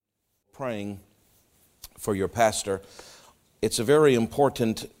Praying for your pastor. It's a very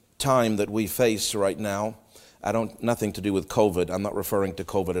important time that we face right now. Nothing to do with COVID. I'm not referring to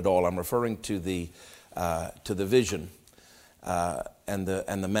COVID at all. I'm referring to the vision and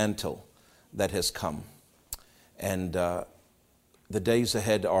the mantle that has come. And the days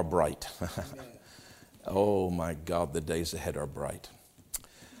ahead are bright. Oh my God, the days ahead are bright.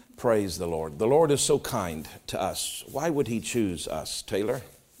 Praise the Lord. The Lord is so kind to us. Why would He choose us, Taylor?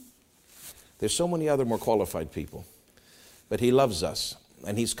 There's so many other more qualified people. But He loves us,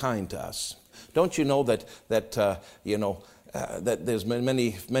 and He's kind to us. Don't you know that there's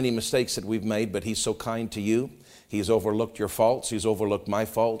many mistakes that we've made, but He's so kind to you. He's overlooked your faults. He's overlooked my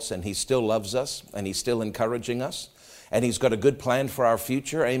faults, and He still loves us, and He's still encouraging us. And He's got a good plan for our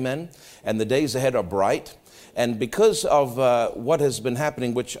future, amen? And the days ahead are bright. And because of what has been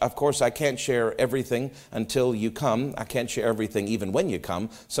happening, which of course I can't share everything until you come. I can't share everything even when you come.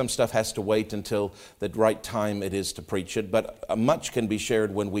 Some stuff has to wait until the right time it is to preach it. But much can be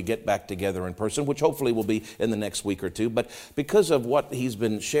shared when we get back together in person, which hopefully will be in the next week or two. But because of what He's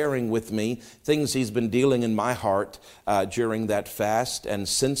been sharing with me, things He's been dealing in my heart during that fast and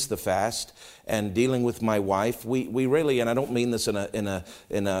since the fast, and dealing with my wife, we really, and I don't mean this in a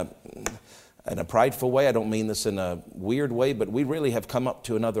prideful way, I don't mean this in a weird way, but we really have come up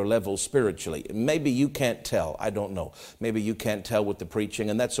to another level spiritually. Maybe you can't tell, I don't know. Maybe you can't tell with the preaching,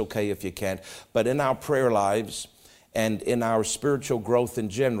 and that's okay if you can't. But in our prayer lives and in our spiritual growth in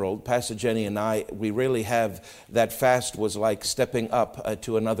general, Pastor Jenny and I, we really have, that fast was like stepping up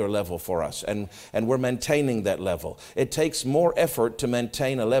to another level for us. And we're maintaining that level. It takes more effort to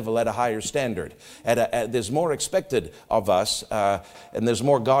maintain a level at a higher standard. There's more expected of us, and there's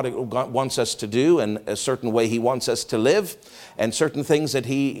more God wants us to do, and a certain way He wants us to live, and certain things that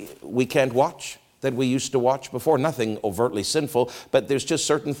we can't watch that we used to watch before. Nothing overtly sinful, but there's just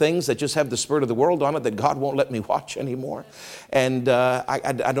certain things that just have the spirit of the world on it that God won't let me watch anymore. And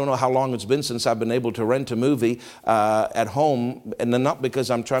I don't know how long it's been since I've been able to rent a movie at home, and not because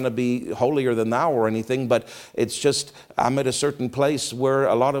I'm trying to be holier than thou or anything, but it's just I'm at a certain place where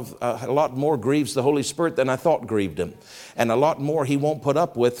a lot more grieves the Holy Spirit than I thought grieved Him, and a lot more He won't put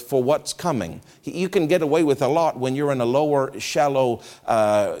up with for what's coming. You can get away with a lot when you're in a lower, shallow,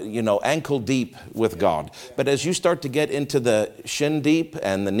 ankle deep with God. But as you start to get into the shin deep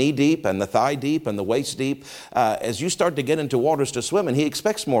and the knee deep and the thigh deep and the waist deep, as you start to get into waters to swim in, He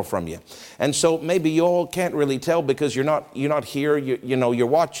expects more from you. And so maybe you all can't really tell because you're not here, you're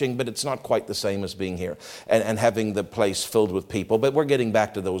watching, but it's not quite the same as being here and having the place filled with people. But we're getting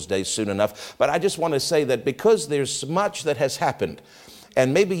back to those days soon enough. But I just want to say that because there's much that has happened,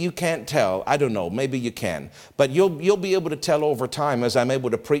 and maybe you can't tell, I don't know, maybe you can, but you'll be able to tell over time as I'm able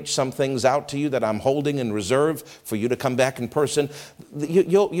to preach some things out to you that I'm holding in reserve for you to come back in person.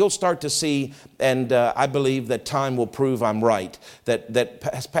 You'll start to see, and I believe that time will prove I'm right, that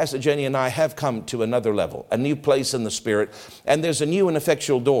Pastor Jenny and I have come to another level, a new place in the Spirit, and there's a new and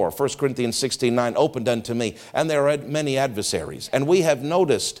effectual door, 1 Corinthians 16:9, opened unto me, and there are many adversaries, and we have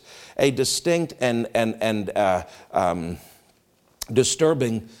noticed a distinct and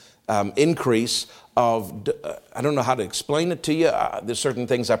disturbing increase of, I don't know how to explain it to you. There's certain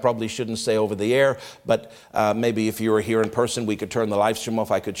things I probably shouldn't say over the air, but maybe if you were here in person, we could turn the live stream off.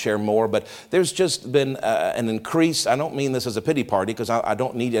 I could share more, but there's just been an increase. I don't mean this as a pity party because I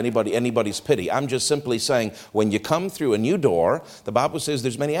don't need anybody's pity. I'm just simply saying when you come through a new door, the Bible says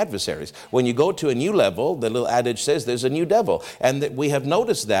there's many adversaries. When you go to a new level, the little adage says there's a new devil. And that we have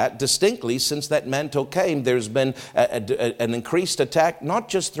noticed that distinctly since that mantle came. There's been an increased attack, not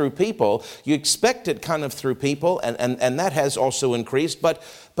just through people. You expect it kind of through people, and that has also increased, but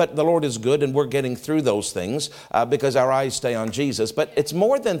the Lord is good, and we're getting through those things because our eyes stay on Jesus. But it's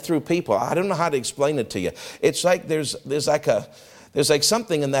more than through people. I don't know how to explain it to you. It's like there's like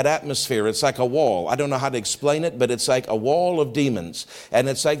something in that atmosphere. It's like a wall. I don't know how to explain it, but it's like a wall of demons. And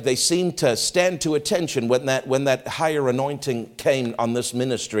it's like they seem to stand to attention when that higher anointing came on this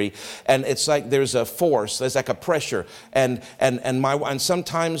ministry. And it's like there's a force, there's like a pressure. And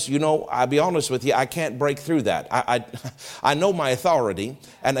sometimes, I'll be honest with you, I can't break through that. I know my authority,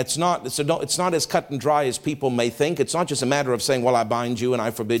 and it's not as cut and dry as people may think. It's not just a matter of saying, well, I bind you and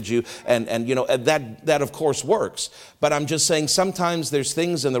I forbid you, and that of course works. But I'm just saying sometimes there's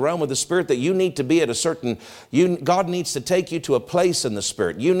things in the realm of the Spirit that you need to be at a certain, God needs to take you to a place in the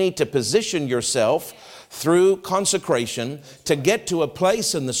Spirit. You need to position yourself through consecration to get to a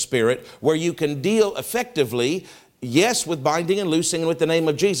place in the Spirit where you can deal effectively Yes, with binding and loosing and with the name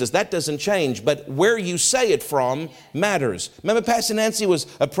of Jesus. That doesn't change, but where you say it from matters. Remember Pastor Nancy was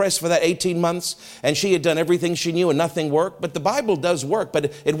oppressed for that 18 months and she had done everything she knew and nothing worked. But the Bible does work,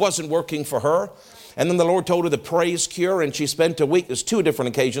 but it wasn't working for her. And then the Lord told her the praise cure, and she spent a week. There's two different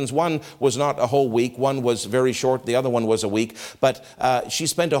occasions. One was not a whole week. One was very short. The other one was a week. But she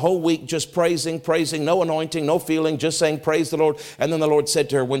spent a whole week just praising, no anointing, no feeling, just saying, praise the Lord. And then the Lord said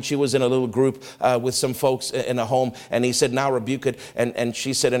to her when she was in a little group with some folks in a home, and he said, now rebuke it. And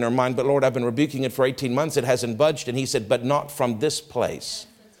she said in her mind, but Lord, I've been rebuking it for 18 months. It hasn't budged. And he said, but not from this place.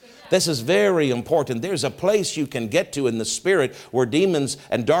 This is very important. There's a place you can get to in the Spirit where demons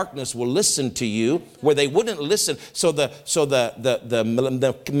and darkness will listen to you, where they wouldn't listen. So the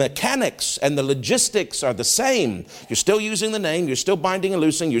mechanics and the logistics are the same. You're still using the name. You're still binding and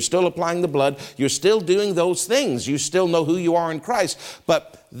loosing. You're still applying the blood. You're still doing those things. You still know who you are in Christ.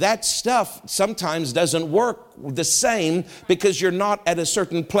 But that stuff sometimes doesn't work the same because you're not at a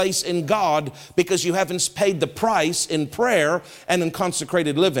certain place in God, because you haven't paid the price in prayer and in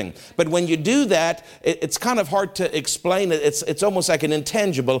consecrated living. But when you do that, it's kind of hard to explain it. It's almost like an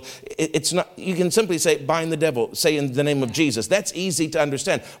intangible. It's not. You can simply say, bind the devil, say in the name of Jesus. That's easy to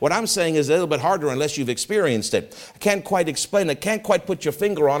understand. What I'm saying is a little bit harder unless you've experienced it. I can't quite explain it. Can't quite put your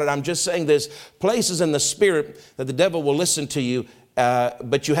finger on it. I'm just saying there's places in the Spirit that the devil will listen to you.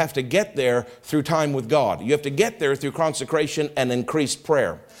 But you have to get there through time with God. You have to get there through consecration and increased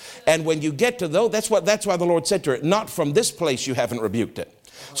prayer. And when you get to those, that's why the Lord said to her, not from this place you haven't rebuked it.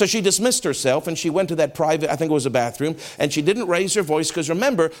 So she dismissed herself and she went to that private, I think it was a bathroom, and she didn't raise her voice because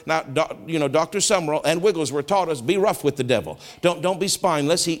remember, now, Dr. Sumrall and Wigglesworth taught us, be rough with the devil. Don't be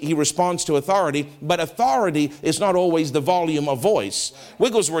spineless. He responds to authority, but authority is not always the volume of voice.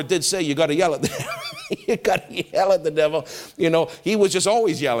 Wigglesworth did say you got to yell at the devil. You got to yell at the devil. He was just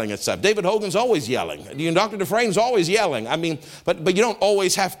always yelling at stuff. David Hogan's always yelling. Dr. Dufresne's always yelling. But you don't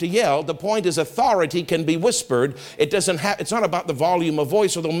always have to yell. The point is authority can be whispered. It's not about the volume of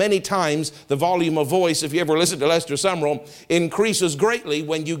voice, although many times the volume of voice, if you ever listen to Lester Sumrall, increases greatly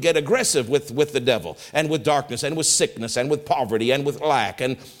when you get aggressive with the devil and with darkness and with sickness and with poverty and with lack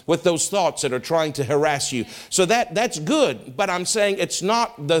and with those thoughts that are trying to harass you. So that's good, but I'm saying it's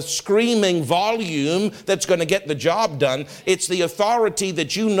not the screaming volume that's going to get the job done. It's the authority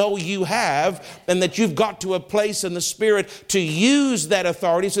that you know you have and that you've got to a place in the Spirit to use that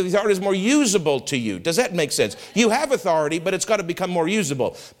authority so the authority is more usable to you. Does that make sense? You have authority, but it's got to become more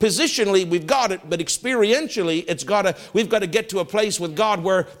usable. Positionally, we've got it, but experientially, we've got to get to a place with God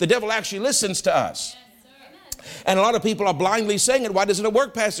where the devil actually listens to us. And a lot of people are blindly saying it. Why doesn't it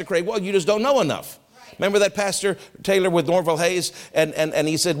work, Pastor Craig? Well, you just don't know enough. Remember that Pastor Taylor with Norval Hayes? And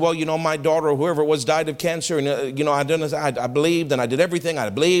he said, well, my daughter or whoever it was died of cancer. And, I believed and I did everything. I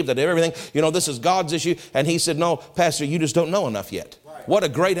believed, I did everything. This is God's issue. And he said, no, Pastor, you just don't know enough yet. Right. What a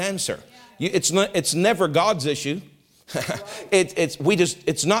great answer. It's never God's issue.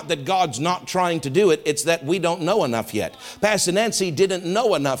 It's not that God's not trying to do it. It's that we don't know enough yet. Pastor Nancy didn't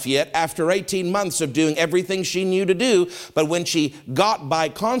know enough yet after 18 months of doing everything she knew to do. But when she got by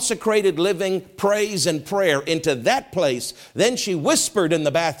consecrated living, praise and prayer into that place, then she whispered in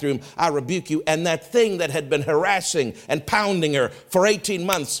the bathroom, I rebuke you. And that thing that had been harassing and pounding her for 18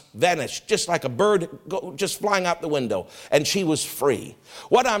 months vanished, just like a bird just flying out the window. And she was free.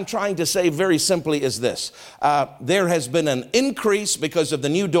 What I'm trying to say very simply is this. There has been an increase because of the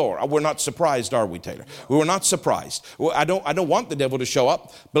new door. We're not surprised, are we, Taylor? We're not surprised. I don't want the devil to show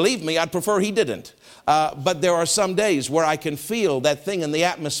up. Believe me, I'd prefer he didn't. But there are some days where I can feel that thing in the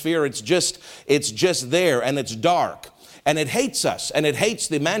atmosphere. It's just there and it's dark. And it hates us, and it hates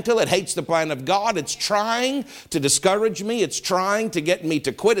the mantle, it hates the plan of God. It's trying to discourage me. It's trying to get me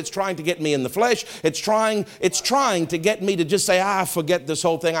to quit. It's trying to get me in the flesh. It's trying to get me to just say, forget this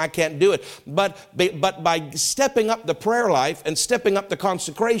whole thing. I can't do it. But by stepping up the prayer life and stepping up the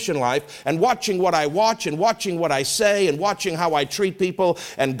consecration life and watching what I watch and watching what I say and watching how I treat people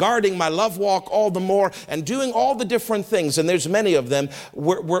and guarding my love walk all the more and doing all the different things, and there's many of them,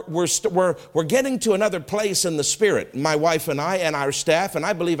 we're getting to another place in the Spirit. My wife and I and our staff, and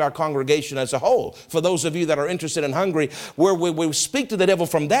I believe our congregation as a whole, for those of you that are interested and hungry, where we speak to the devil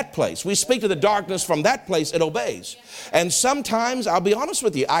from that place. We speak to the darkness from that place, it obeys. And sometimes, I'll be honest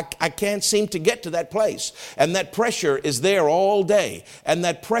with you, I can't seem to get to that place. And that pressure is there all day. And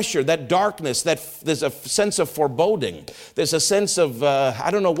that pressure, that darkness, there's a sense of foreboding. There's a sense of,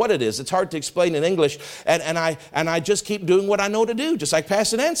 I don't know what it is. It's hard to explain in English. And I just keep doing what I know to do, just like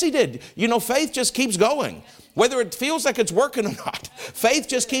Pastor Nancy did. Faith just keeps going. Whether it feels like it's working or not, faith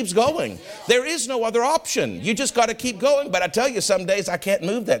just keeps going. There is no other option. You just got to keep going. But I tell you, some days I can't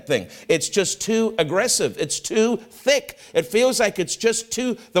move that thing. It's just too aggressive. It's too thick. It feels like it's just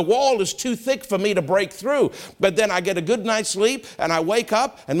the wall is too thick for me to break through. But then I get a good night's sleep and I wake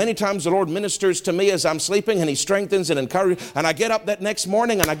up, and many times the Lord ministers to me as I'm sleeping, and He strengthens and encourages. And I get up that next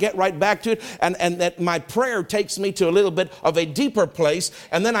morning and I get right back to it. And that my prayer takes me to a little bit of a deeper place.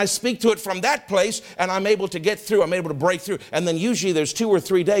 And then I speak to it from that place, and I'm able to get through. I'm able to break through. And then usually there's 2 or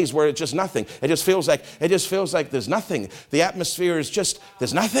 3 days where it's just nothing. It just feels like there's nothing. The atmosphere is just,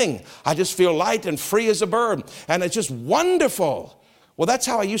 there's nothing. I just feel light and free as a bird. And it's just wonderful. Well, that's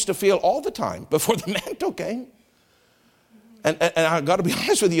how I used to feel all the time before the mantle came. And I got to be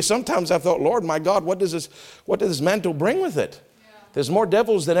honest with you, sometimes I thought, Lord, my God, what does this mantle bring with it? There's more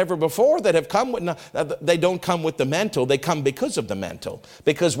devils than ever before that have come with, they don't come with the mantle, they come because of the mantle.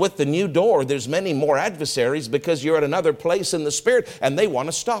 Because with the new door, there's many more adversaries because you're at another place in the Spirit and they want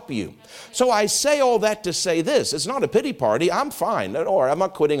to stop you. So I say all that to say this. It's not a pity party. I'm fine, or I'm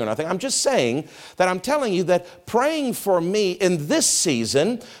not quitting or nothing. I'm just saying that I'm telling you that praying for me in this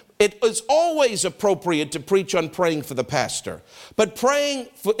season, it is always appropriate to preach on praying for the pastor. But praying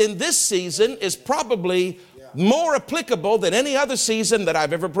in this season is probably more applicable than any other season that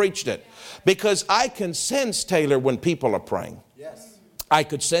I've ever preached it. Because I can sense, Taylor, when people are praying. Yes. I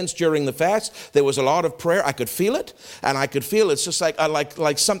could sense during the fast, there was a lot of prayer. I could feel it. And I could feel it's just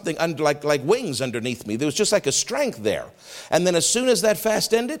like something, like wings underneath me. There was just like a strength there. And then as soon as that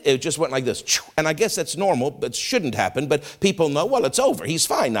fast ended, it just went like this. And I guess that's normal, but shouldn't happen. But people know, well, it's over. He's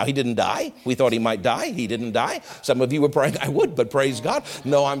fine now. He didn't die. We thought he might die. He didn't die. Some of you were praying, I would, but praise God.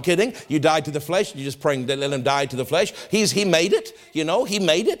 No, I'm kidding. You died to the flesh. You're just praying to let him die to the flesh. He made it. He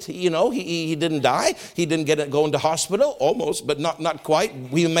made it. He didn't die. He didn't go into hospital, almost, but not quite.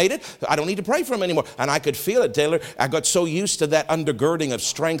 We made it. I don't need to pray for him anymore. And I could feel it, Taylor. I got so used to that undergirding of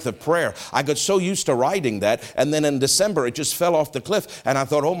strength of prayer. I got so used to riding that. And then in December, it just fell off the cliff. And I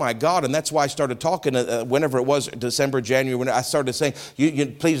thought, oh my God. And that's why I started talking whenever it was, December, January, when I started saying,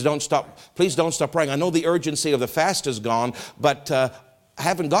 please don't stop. Please don't stop praying. I know the urgency of the fast is gone, but I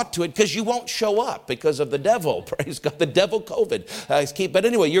haven't got to it because you won't show up because of the devil. Praise God, the devil COVID. But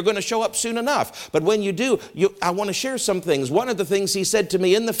anyway, you're going to show up soon enough. But when you do, I want to share some things. One of the things he said to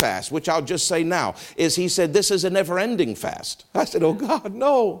me in the fast, which I'll just say now, is he said, this is a never-ending fast. I said, oh God,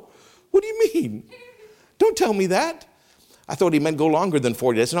 no. What do you mean? Don't tell me that. I thought he meant go longer than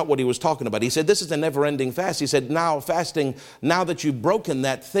 40 days. That's not what he was talking about. He said, this is a never-ending fast. He said, now fasting, now that you've broken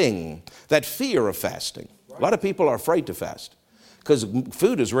that thing, that fear of fasting. A lot of people are afraid to fast. Because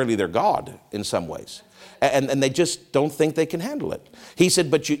food is really their God in some ways. And they just don't think they can handle it. He said,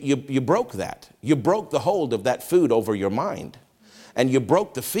 but you broke that. You broke the hold of that food over your mind. And you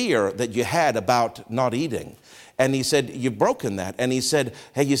broke the fear that you had about not eating. And he said, you've broken that. And he said,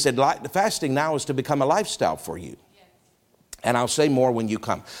 fasting now is to become a lifestyle for you. And I'll say more when you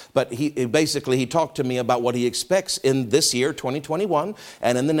come. But he talked to me about what he expects in this year, 2021,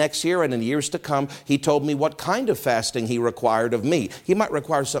 and in the next year and in years to come. He told me what kind of fasting he required of me. He might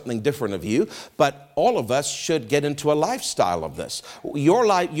require something different of you, but all of us should get into a lifestyle of this.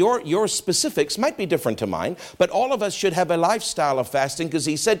 Your specifics might be different to mine, but all of us should have a lifestyle of fasting, because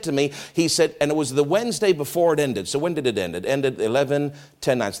he said to me, and it was the Wednesday before it ended. So when did it end? It ended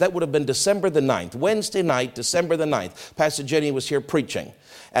 11/10/9. So that would have been December the 9th. Wednesday night, December the 9th. Pastor Jenny was here preaching.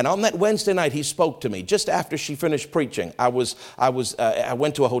 And on that Wednesday night, he spoke to me. Just after she finished preaching, I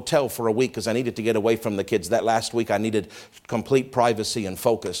went to a hotel for a week because I needed to get away from the kids. That last week, I needed complete privacy and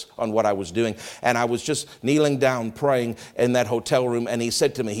focus on what I was doing. And I was just kneeling down praying in that hotel room. And he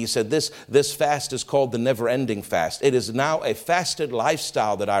said to me, this fast is called the never-ending fast. It is now a fasted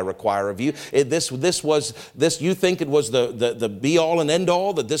lifestyle that I require of you. You think it was the be-all and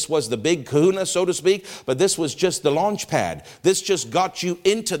end-all, that this was the big kahuna, so to speak, but this was just the launch pad. This just got you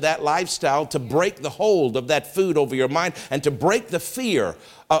into that lifestyle to break the hold of that food over your mind and to break the fear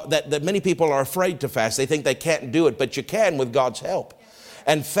that many people are afraid to fast. They think they can't do it, but you can with God's help.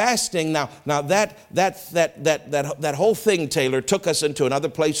 And fasting, now that whole thing, Taylor, took us into another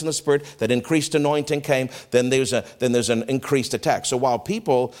place in the Spirit. That increased anointing came. Then there's an increased attack. So while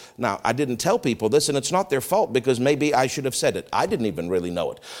people, now I didn't tell people this, and it's not their fault, because maybe I should have said it. I didn't even really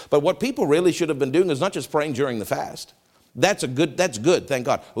know it. But what people really should have been doing is not just praying during the fast. That's good, thank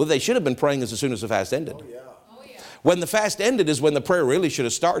God. Well, they should have been praying as soon as the fast ended. Oh, yeah. Oh, yeah. When the fast ended is when the prayer really should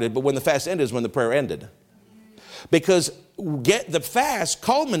have started, but when the fast ended is when the prayer ended. Because the fast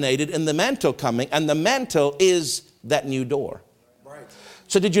culminated in the mantle coming, and the mantle is that new door. Right.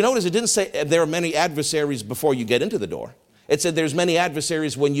 So did you notice it didn't say there are many adversaries before you get into the door? It said there's many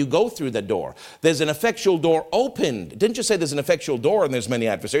adversaries when you go through the door. There's an effectual door opened. Didn't you say there's an effectual door and there's many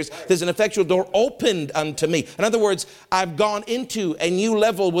adversaries? There's an effectual door opened unto me. In other words, I've gone into a new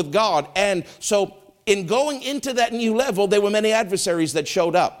level with God. And so in going into that new level, there were many adversaries that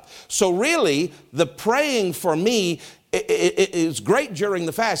showed up. So really, the praying for me it is great during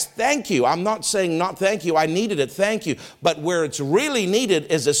the fast. Thank you. I'm not saying not thank you. I needed it. Thank you. But where it's really needed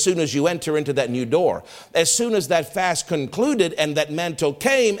is as soon as you enter into that new door. As soon as that fast concluded and that mantle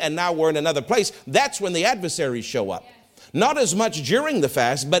came and now we're in another place, that's when the adversaries show up. Not as much during the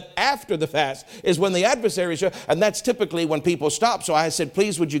fast, but after the fast is when the adversaries show. And that's typically when people stop. So I said,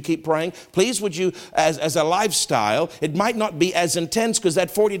 please, would you keep praying? Please, would you, as a lifestyle, it might not be as intense because that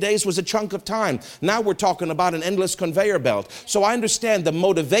 40 days was a chunk of time. Now we're talking about an endless conveyor belt. So I understand the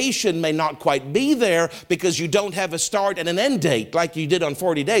motivation may not quite be there because you don't have a start and an end date like you did on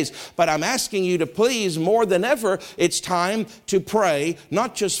 40 days. But I'm asking you to please, more than ever, it's time to pray,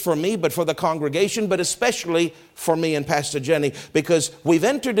 not just for me, but for the congregation, but especially for me and Pastor Jenny, because we've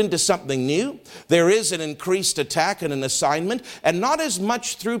entered into something new. There is an increased attack and an assignment, and not as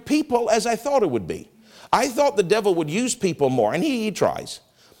much through people as I thought it would be. I thought the devil would use people more, and he tries.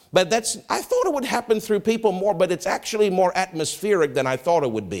 But I thought it would happen through people more, but it's actually more atmospheric than I thought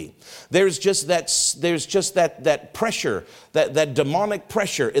it would be. There's just that pressure, that demonic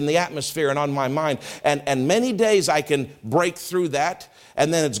pressure in the atmosphere and on my mind. And many days I can break through that,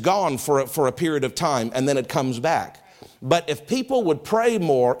 and then it's gone for a period of time, and then it comes back. But if people would pray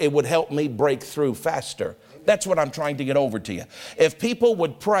more, it would help me break through faster. That's what I'm trying to get over to you. If people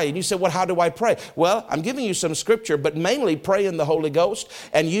would pray, and you say, well, how do I pray? Well, I'm giving you some scripture, but mainly pray in the Holy Ghost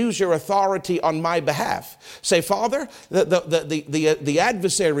and use your authority on my behalf. Say, Father, the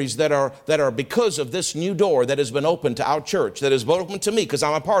adversaries that are because of this new door that has been opened to our church, that has been opened to me because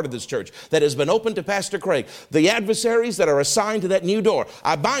I'm a part of this church, that has been opened to Pastor Craig, the adversaries that are assigned to that new door,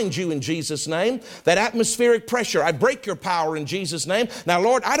 I bind you in Jesus' name. That atmospheric pressure, I break your power in Jesus' name. Now,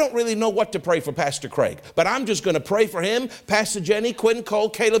 Lord, I don't really know what to pray for Pastor Craig, but I'm just going to pray for him, Pastor Jenny, Quinn, Cole,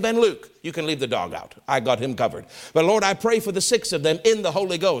 Caleb, and Luke. You can leave the dog out. I got him covered. But Lord, I pray for the 6 of them in the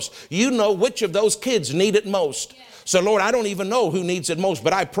Holy Ghost. You know which of those kids need it most. So Lord, I don't even know who needs it most,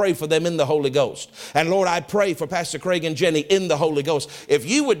 but I pray for them in the Holy Ghost. And Lord, I pray for Pastor Craig and Jenny in the Holy Ghost. If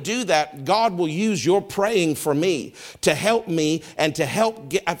you would do that, God will use your praying for me to help me and to help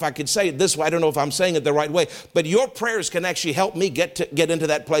get, if I could say it this way, I don't know if I'm saying it the right way, but your prayers can actually help me get into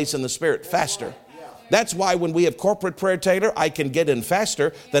that place in the Spirit faster. That's why when we have corporate prayer, Taylor, I can get in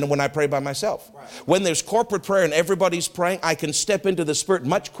faster than when I pray by myself. When there's corporate prayer and everybody's praying, I can step into the Spirit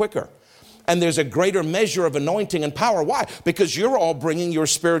much quicker. And there's a greater measure of anointing and power. Why? Because you're all bringing your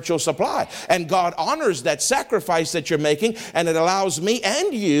spiritual supply. And God honors that sacrifice that you're making, and it allows me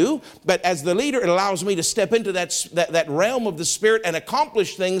and you, but as the leader, it allows me to step into that realm of the Spirit and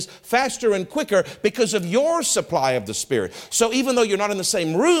accomplish things faster and quicker because of your supply of the Spirit. So even though you're not in the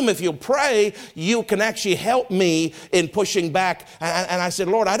same room, if you pray, you can actually help me in pushing back. And I said,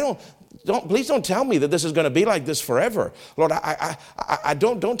 Lord, please don't tell me that this is going to be like this forever. Lord,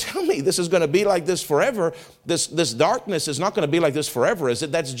 don't tell me this is going to be like this forever. This darkness is not going to be like this forever, is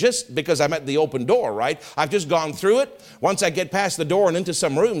it? That's just because I'm at the open door, right? I've just gone through it. Once I get past the door and into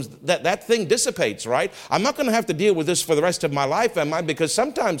some rooms, that thing dissipates, right? I'm not going to have to deal with this for the rest of my life, am I? Because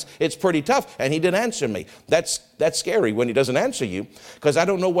sometimes it's pretty tough, and he didn't answer me. That's scary when he doesn't answer you, because I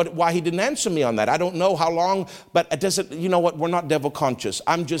don't know why he didn't answer me on that. I don't know how long, but it doesn't, you know what? We're not devil conscious.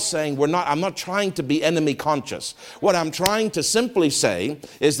 I'm just saying I'm not trying to be enemy conscious. What I'm trying to simply say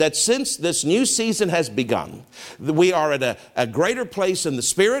is that since this new season has begun, we are at a greater place in the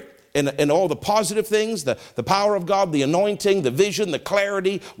Spirit, in all the positive things, the power of God, the anointing, the vision, the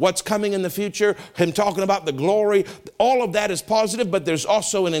clarity, what's coming in the future, him talking about the glory, all of that is positive, but there's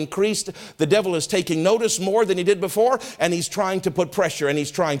also an increased, the devil is taking notice more than he did before, and he's trying to put pressure, and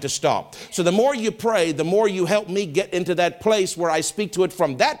he's trying to stop. So the more you pray, the more you help me get into that place where I speak to it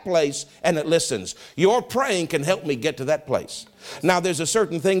from that place, and it listens. Your praying can help me get to that place. Now, there's a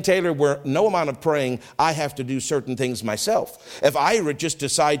certain thing, Taylor, where no amount of praying, I have to do certain things myself. If I would just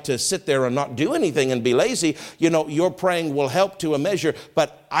decide to sit there and not do anything and be lazy, your praying will help to a measure,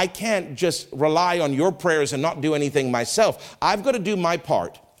 but I can't just rely on your prayers and not do anything myself. I've got to do my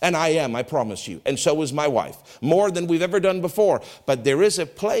part. And I promise you. And so is my wife. More than we've ever done before. But there is a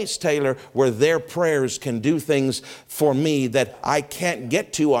place, Taylor, where their prayers can do things for me that I can't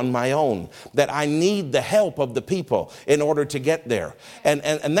get to on my own. That I need the help of the people in order to get there.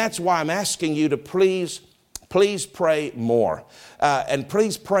 And that's why I'm asking you to please please pray more. And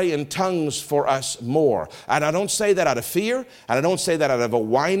please pray in tongues for us more. And I don't say that out of fear, and I don't say that out of a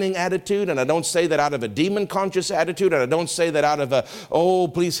whining attitude, and I don't say that out of a demon-conscious attitude, and I don't say that out of a, oh,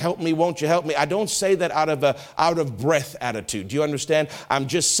 please help me, won't you help me? I don't say that out of a out-of-breath attitude. Do you understand? I'm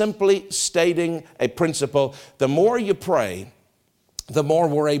just simply stating a principle. The more you pray, the more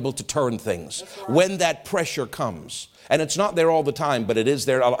we're able to turn things when that pressure comes. And it's not there all the time, but it is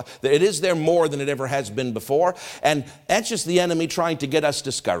there. It is there more than it ever has been before. And that's just the enemy trying to get us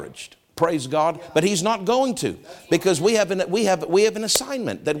discouraged. Praise God. But he's not going to, because we have an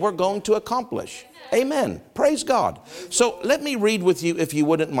assignment that we're going to accomplish. Amen. Praise God. So let me read with you, if you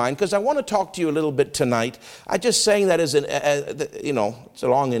wouldn't mind, because I want to talk to you a little bit tonight. I just saying that as it's a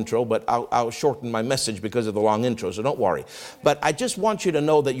long intro, but I'll shorten my message because of the long intro, so don't worry. But I just want you to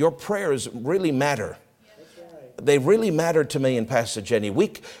know that your prayers really matter. They really matter to me and Pastor Jenny.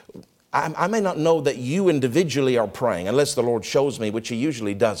 I may not know that you individually are praying, unless the Lord shows me, which he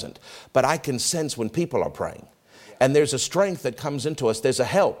usually doesn't. But I can sense when people are praying. And there's a strength that comes into us. There's a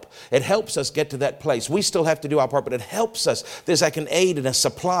help. It helps us get to that place. We still have to do our part, but it helps us. There's like an aid and a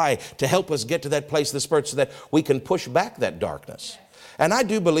supply to help us get to that place of the Spirit so that we can push back that darkness. And I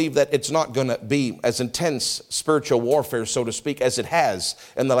do believe that it's not going to be as intense spiritual warfare, so to speak, as it has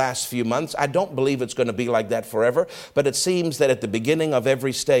in the last few months. I don't believe it's going to be like that forever. But it seems that at the beginning of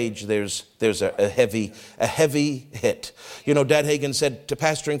every stage, there's a heavy hit. You know, Dad Hagin said, to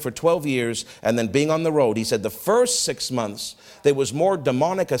pastoring for 12 years and then being on the road, he said the first 6 months, there was more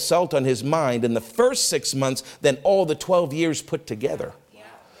demonic assault on his mind in the first 6 months than all the 12 years put together.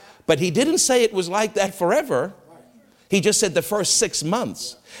 But he didn't say it was like that forever. He just said the first 6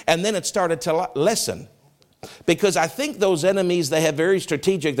 months, and then it started to lessen. Because I think those enemies, they have very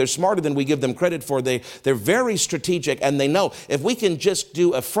strategic, they're smarter than we give them credit for. They're very strategic, and they know if we can just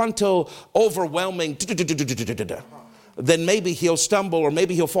do a frontal, overwhelming, then maybe he'll stumble, or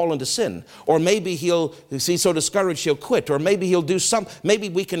maybe he'll fall into sin, or maybe he'll see so discouraged he'll quit, or maybe he'll do maybe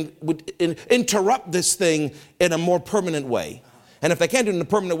we can interrupt this thing in a more permanent way. And if they can't do it in a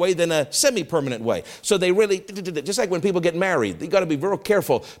permanent way, then a semi-permanent way. So they really, just like when people get married, you got to be real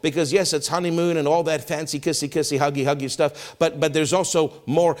careful because yes, it's honeymoon and all that fancy kissy, huggy stuff. But there's also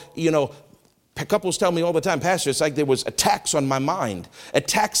more, couples tell me all the time, Pastor, it's like there was attacks on my mind,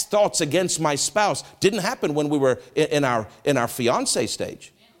 attacks, thoughts against my spouse. Didn't happen when we were in our fiancé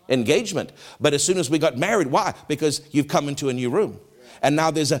stage, engagement. But as soon as we got married, why? Because you've come into a new room. And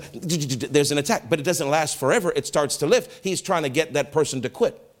now there's an attack, but it doesn't last forever. It starts to lift. He's trying to get that person to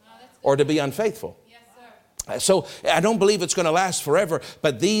quit or to be unfaithful. Yes, sir. So I don't believe it's going to last forever.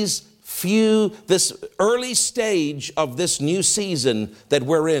 But this early stage of this new season that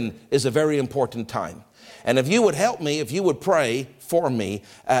we're in is a very important time. And if you would help me, if you would pray for me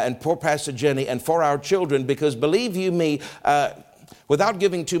and for Pastor Jenny and for our children, because believe you me, without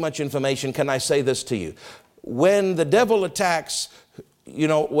giving too much information, can I say this to you? When the devil attacks,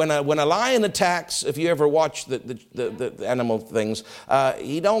 when a lion attacks, if you ever watch the animal things,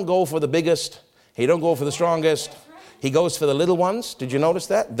 he don't go for the biggest. He don't go for the strongest. He goes for the little ones. Did you notice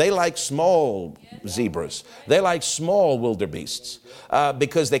that? They like small zebras. They like small wildebeests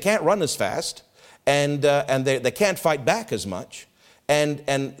because they can't run as fast and they can't fight back as much.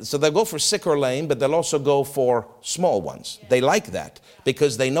 And so they'll go for sick or lame, but they'll also go for small ones. They like that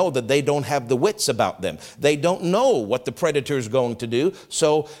because they know that they don't have the wits about them. They don't know what the predator is going to do.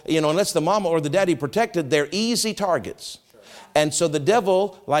 So, unless the mama or the daddy protected, they're easy targets. And so the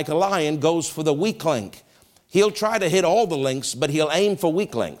devil, like a lion, goes for the weak link. He'll try to hit all the links, but he'll aim for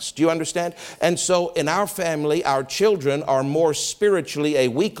weak links. Do you understand? And so in our family, our children are more spiritually a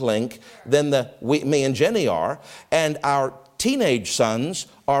weak link than me and Jenny are. And our teenage sons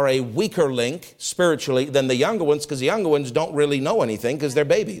are a weaker link spiritually than the younger ones, because the younger ones don't really know anything because they're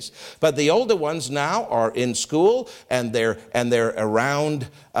babies. But the older ones now are in school and they're around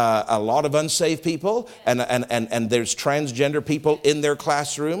a lot of unsaved people and there's transgender people in their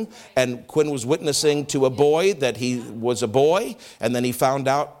classroom. And Quinn was witnessing to a boy that he was a boy, and then he found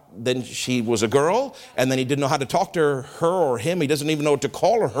out then she was a girl, and then he didn't know how to talk to her or him. He doesn't even know what to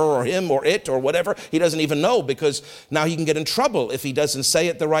call her or him or it or whatever. He doesn't even know, because now he can get in trouble if he doesn't say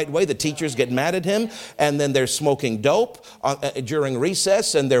it the right way. The teachers get mad at him, and then they're smoking dope during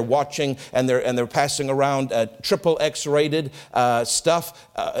recess, and they're watching and they're passing around triple X-rated stuff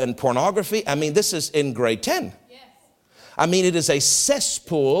and pornography. I mean, this is in grade 10. I mean, it is a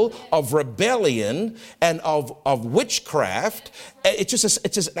cesspool of rebellion and of witchcraft. It's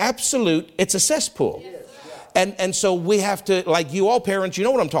just absolute, it's a cesspool. And so we have to, like you all parents, you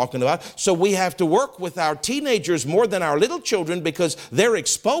know what I'm talking about. So we have to work with our teenagers more than our little children because they're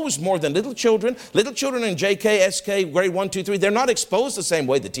exposed more than little children. Little children in JK, SK, grade 1, 2, 3, they're not exposed the same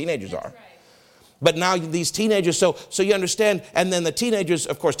way the teenagers are. But now these teenagers, so you understand, and then the teenagers,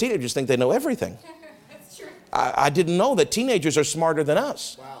 of course, teenagers think they know everything. That's true. I didn't know that teenagers are smarter than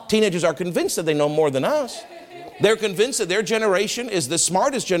us. Wow. Teenagers are convinced that they know more than us. They're convinced that their generation is the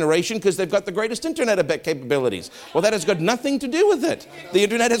smartest generation because they've got the greatest internet capabilities. Well, that has got nothing to do with it. The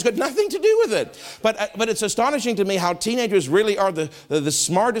internet has got nothing to do with it. But it's astonishing to me how teenagers really are the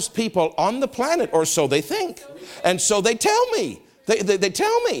smartest people on the planet, or so they think. And so they tell me. They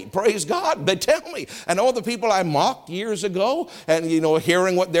tell me, praise God, they tell me. And all the people I mocked years ago and,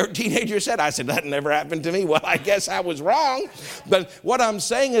 hearing what their teenagers said, I said, that never happened to me. Well, I guess I was wrong. But what I'm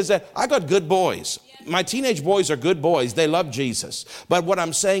saying is that I got good boys. My teenage boys are good boys. They love Jesus. But what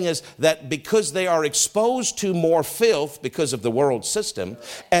I'm saying is that because they are exposed to more filth because of the world system,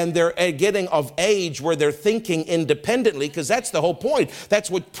 and they're getting of age where they're thinking independently, because that's the whole point.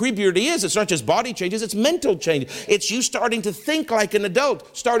 That's what puberty is. It's not just body changes, it's mental change. It's you starting to think like an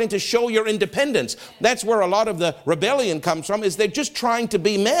adult, starting to show your independence. That's where a lot of the rebellion comes from, is they're just trying to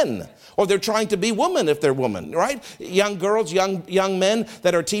be men. Or they're trying to be women if they're women, right? Young girls, young men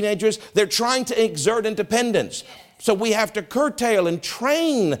that are teenagers, they're trying to exert independence. So we have to curtail and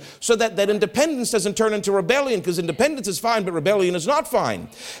train so that independence doesn't turn into rebellion, because independence is fine, but rebellion is not fine.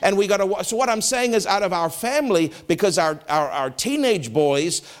 And we got to. So what I'm saying is, out of our family, because our teenage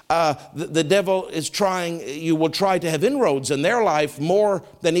boys, the devil is trying. You will try to have inroads in their life more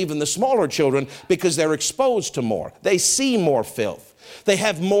than even the smaller children, because they're exposed to more. They see more filth. They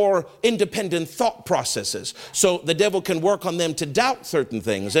have more independent thought processes. So the devil can work on them to doubt certain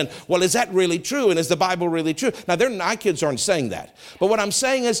things. And, well, is that really true? And is the Bible really true? Now, my kids aren't saying that. But what I'm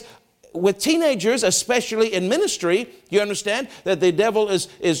saying is, with teenagers, especially in ministry, you understand that the devil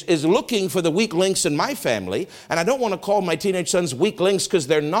is looking for the weak links in my family. And I don't want to call my teenage sons weak links, because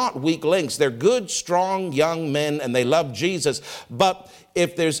they're not weak links. They're good, strong young men, and they love Jesus. But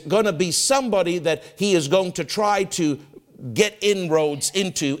if there's going to be somebody that he is going to try to get inroads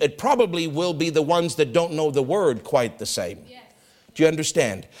into, it probably will be the ones that don't know the word quite the same. Yes. Do you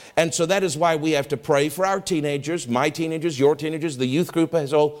understand? And so that is why we have to pray for our teenagers, my teenagers, your teenagers, the youth group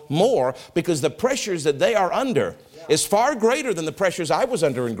as well, more, because the pressures that they are under is far greater than the pressures I was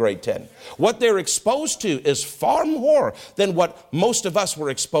under in grade 10. What they're exposed to is far more than what most of us were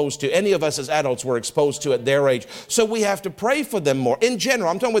exposed to, any of us as adults were exposed to at their age. So we have to pray for them more. In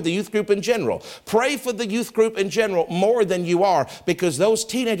general, I'm talking about the youth group in general. Pray for the youth group in general more than you are, because those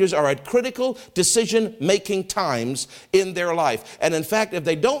teenagers are at critical decision-making times in their life. And in fact, if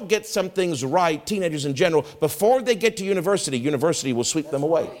they don't get some things right, teenagers in general, before they get to university will sweep them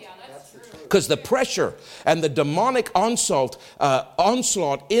away. Because the pressure and the demonic onslaught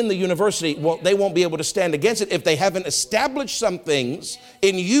in the university, they won't be able to stand against it if they haven't established some things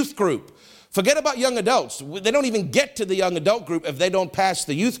in youth group. Forget about young adults. They don't even get to the young adult group if they don't pass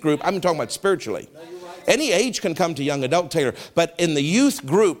the youth group. I'm talking about spiritually. Any age can come to young adult, Taylor, but in the youth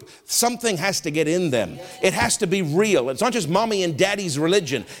group, something has to get in them. It has to be real. It's not just mommy and daddy's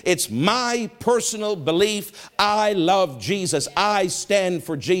religion. It's my personal belief. I love Jesus. I stand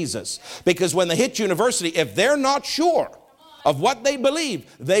for Jesus. Because when they hit university, if they're not sure of what they believe,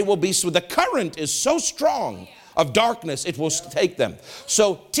 they will be, so the current is so strong of darkness, it will take them.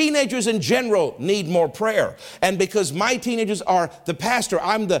 So teenagers in general need more prayer. And because my teenagers are the pastor,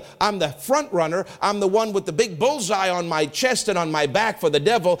 I'm the front runner. I'm the one with the big bullseye on my chest and on my back for the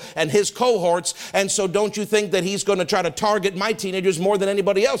devil and his cohorts. And so don't you think that he's going to try to target my teenagers more than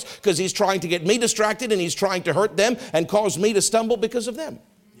anybody else, because he's trying to get me distracted and he's trying to hurt them and cause me to stumble because of them.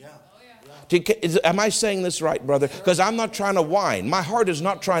 Am I saying this right, brother? Because I'm not trying to whine. My heart is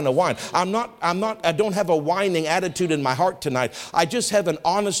not trying to whine. I don't have a whining attitude in my heart tonight. I just have an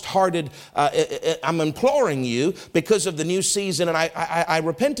honest-hearted, I'm imploring you because of the new season. And I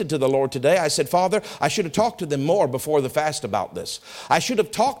repented to the Lord today. I said, Father, I should have talked to them more before the fast about this. I should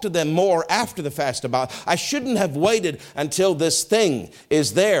have talked to them more after the fast about it. I shouldn't have waited until this thing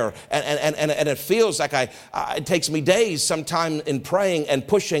is there. And it feels like it takes me days sometime in praying and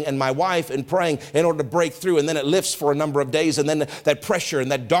pushing, and my wife in praying in order to break through, and then it lifts for a number of days, and then that pressure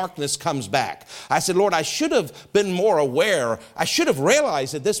and that darkness comes back. I said, Lord, I should have been more aware. I should have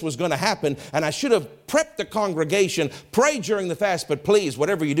realized that this was going to happen, and I should have prepped the congregation, pray during the fast, but please,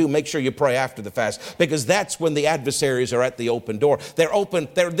 whatever you do, make sure you pray after the fast, because that's when the adversaries are at the open door. They're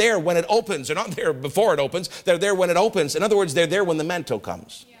there when it opens. They're not there before it opens. They're there when it opens. In other words, they're there when the mantle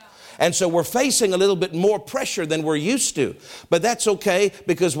comes. And so we're facing a little bit more pressure than we're used to. But that's okay,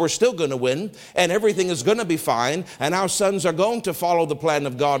 because we're still going to win, and everything is going to be fine, and our sons are going to follow the plan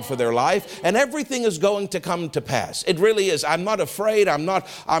of God for their life, and everything is going to come to pass. It really is. I'm not afraid. I'm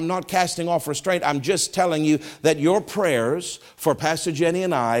not casting off restraint. I'm just telling you that your prayers for Pastor Jenny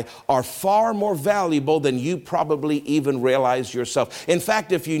and I are far more valuable than you probably even realize yourself. In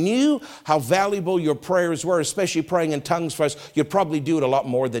fact, if you knew how valuable your prayers were, especially praying in tongues for us, you'd probably do it a lot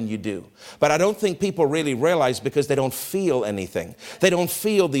more than you do. But I don't think people really realize, because they don't feel anything. They don't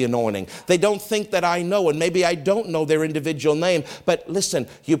feel the anointing. They don't think that I know, and maybe I don't know their individual name. But listen,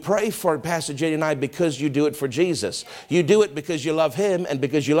 you pray for Pastor Jenny and I because you do it for Jesus. You do it because you love him, and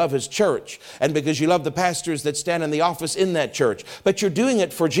because you love his church, and because you love the pastors that stand in the office in that church. But you're doing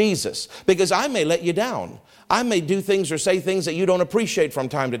it for Jesus, because I may let you down. I may do things or say things that you don't appreciate from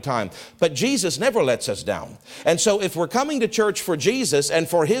time to time. But Jesus never lets us down. And so if we're coming to church for Jesus and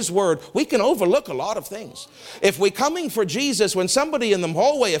for his word, we can overlook a lot of things. If we're coming for Jesus, when somebody in the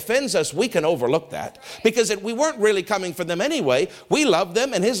hallway offends us, we can overlook that. Because we weren't really coming for them anyway. We love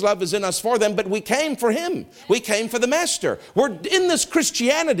them, and his love is in us for them. But we came for him. We came for the master. We're in this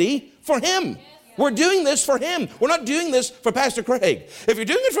Christianity for him. We're doing this for him. We're not doing this for Pastor Craig. If you're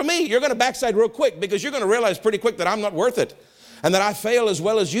doing it for me, you're going to backslide real quick, because you're going to realize pretty quick that I'm not worth it, and that I fail as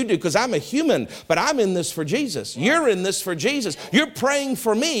well as you do, because I'm a human, but I'm in this for Jesus. You're in this for Jesus. You're praying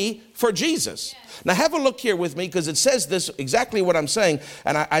for me for Jesus. Now have a look here with me, because it says this, exactly what I'm saying.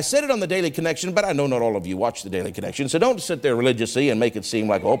 And I said it on the Daily Connection, but I know not all of you watch the Daily Connection. So don't sit there religiously and make it seem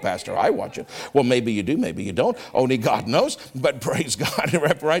like, oh, Pastor, I watch it. Well, maybe you do, maybe you don't. Only God knows. But praise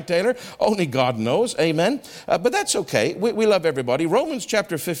God. Right, Taylor? Only God knows. Amen. But that's okay. We love everybody. Romans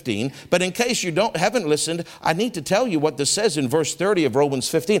chapter 15. But in case you haven't listened, I need to tell you what this says in verse 30 of Romans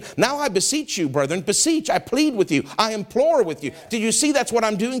 15. Now I beseech you, brethren, beseech, I plead with you, I implore with you. Did you see that's what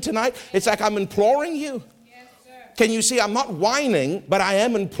I'm doing tonight? It's like I'm imploring you. Yes, sir. Can you see? I'm not whining, but I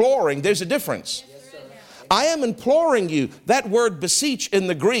am imploring. There's a difference. Yes, I am imploring you. That word beseech in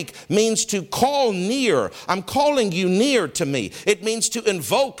the Greek means to call near. I'm calling you near to me. It means to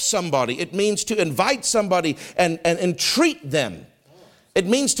invoke somebody. It means to invite somebody and entreat them. It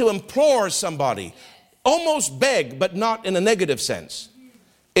means to implore somebody. Almost beg, but not in a negative sense.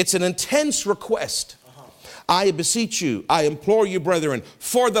 It's an intense request. I beseech you, I implore you, brethren,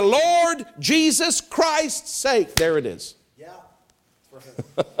 for the Lord Jesus Christ's sake. There it is. Yeah.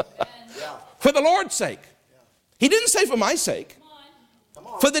 For the Lord's sake. He didn't say for my sake. Come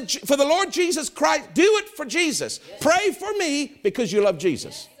on. For the Lord Jesus Christ. Do it for Jesus. Yes. Pray for me because you love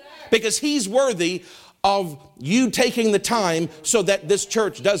Jesus. Yes, because he's worthy of you taking the time so that this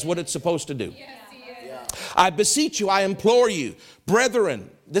church does what it's supposed to do. Yes, I beseech you, I implore you, brethren.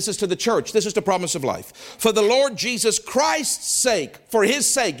 This is to the church. This is the promise of life. For the Lord Jesus Christ's sake, for his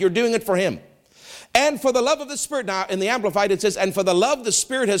sake, you're doing it for him. And for the love of the Spirit. Now, in the Amplified, it says, and for the love the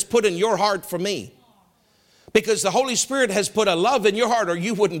Spirit has put in your heart for me. Because the Holy Spirit has put a love in your heart, or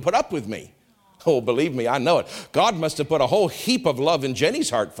you wouldn't put up with me. Oh, believe me, I know it. God must have put a whole heap of love in Jenny's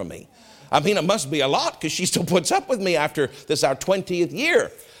heart for me. I mean, it must be a lot, because she still puts up with me after this, our 20th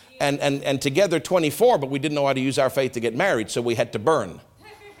year. And together 24, but we didn't know how to use our faith to get married, so we had to burn.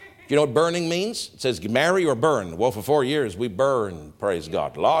 You know what burning means? It says marry or burn. Well, for 4 years we burned, praise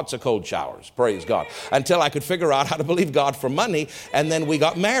God. Lots of cold showers, praise God. Until I could figure out how to believe God for money, and then we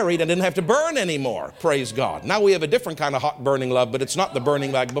got married and didn't have to burn anymore, praise God. Now we have a different kind of hot burning love, but it's not the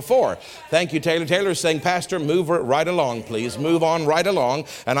burning like before. Thank you, Taylor. Taylor's saying, Pastor, move right along, please. Move on right along,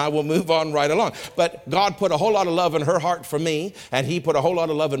 and I will move on right along. But God put a whole lot of love in her heart for me, and he put a whole lot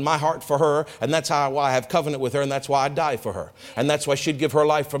of love in my heart for her, and that's why I have covenant with her, and that's why I die for her. And that's why she'd give her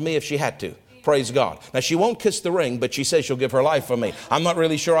life for me if she had to. Praise God. Now, she won't kiss the ring, but she says she'll give her life for me. I'm not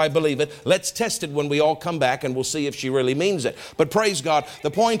really sure I believe it. Let's test it when we all come back, and we'll see if she really means it. But praise God.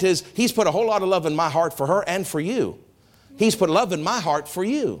 The point is, he's put a whole lot of love in my heart for her and for you. He's put love in my heart for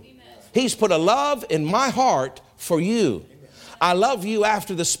you. He's put a love in my heart for you. I love you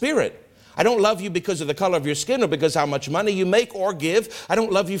after the Spirit. I don't love you because of the color of your skin or because how much money you make or give. I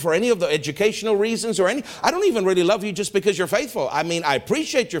don't love you for any of the educational reasons or any. I don't even really love you just because you're faithful. I mean, I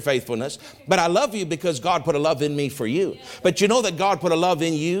appreciate your faithfulness, but I love you because God put a love in me for you. But you know that God put a love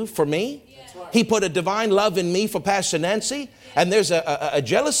in you for me? He put a divine love in me for Pastor Nancy, and there's a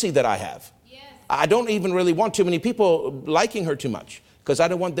jealousy that I have. I don't even really want too many people liking her too much, because I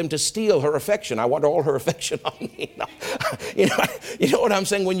don't want them to steal her affection. I want all her affection on me. You know what I'm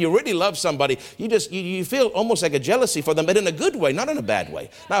saying? When you really love somebody, you feel almost like a jealousy for them, but in a good way, not in a bad way.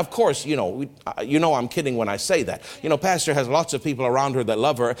 Now, of course, I'm kidding when I say that. Pastor has lots of people around her that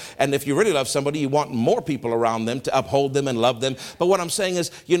love her, and if you really love somebody, you want more people around them to uphold them and love them. But what I'm saying is,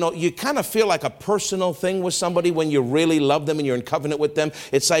 you kind of feel like a personal thing with somebody when you really love them and you're in covenant with them.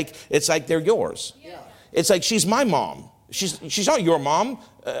 It's like they're yours. Yeah. It's like she's my mom. She's not your mom.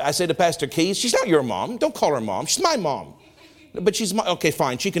 I say to Pastor Keys, she's not your mom. Don't call her mom. She's my mom. But she's okay,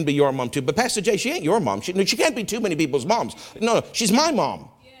 fine. She can be your mom too. But Pastor Jay, she ain't your mom. She can't be too many people's moms. No, she's my mom.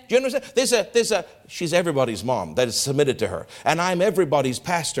 Do you understand? She's everybody's mom that is submitted to her. And I'm everybody's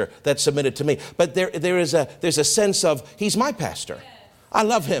pastor that's submitted to me. But there's a sense of, he's my pastor. I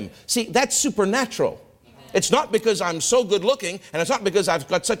love him. See, that's supernatural. It's not because I'm so good looking, and it's not because I've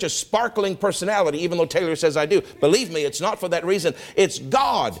got such a sparkling personality, even though Taylor says I do. Believe me, it's not for that reason. It's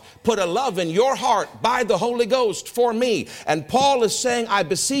God put a love in your heart by the Holy Ghost for me. And Paul is saying, I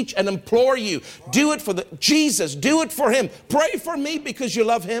beseech and implore you, do it for Jesus, do it for him. Pray for me because you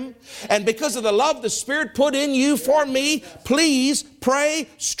love him. And because of the love the Spirit put in you for me, please pray,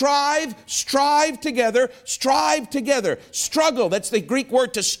 strive together, struggle. That's the Greek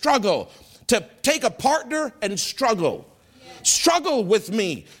word to struggle. To take a partner and struggle. Struggle with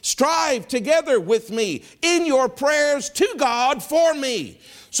me. Strive together with me in your prayers to God for me.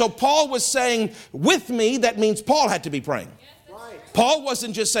 So Paul was saying with me, that means Paul had to be praying. Paul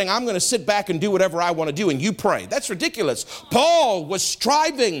wasn't just saying, I'm going to sit back and do whatever I want to do and you pray. That's ridiculous. Paul was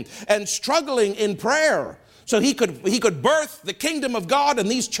striving and struggling in prayer. So he could birth the kingdom of God in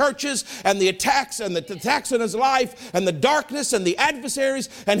these churches and the attacks on his life and the darkness and the adversaries.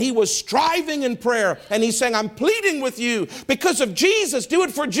 And he was striving in prayer. And he's saying, I'm pleading with you because of Jesus. Do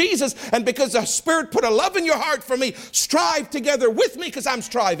it for Jesus. And because the Spirit put a love in your heart for me, strive together with me because I'm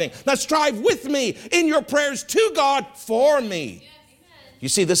striving. Now strive with me in your prayers to God for me. You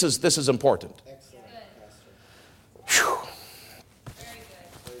see, this is important. Whew.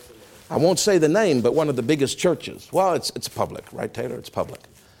 I won't say the name, but one of the biggest churches. Well, it's public, right, Taylor? It's public.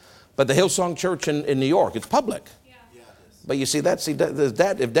 But the Hillsong Church in New York, it's public. Yeah. But you see,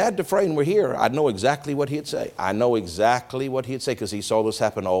 if Dad Dufresne were here, I'd know exactly what he'd say. I know exactly what he'd say because he saw this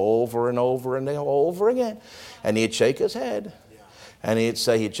happen over and over and over again. And he'd shake his head. And he'd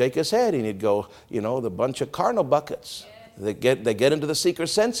shake his head and he'd go, the bunch of carnal buckets. They get into the seeker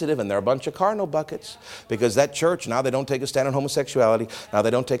sensitive, and they're a bunch of carnal buckets. Because that church, now they don't take a stand on homosexuality. Now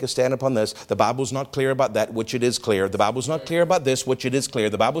they don't take a stand upon this. The Bible's not clear about that, which it is clear. The Bible's not clear about this, which it is clear.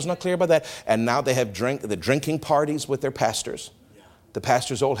 The Bible's not clear about that. And now they have the drinking parties with their pastors. The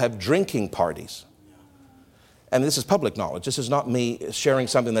pastors all have drinking parties. And this is public knowledge. This is not me sharing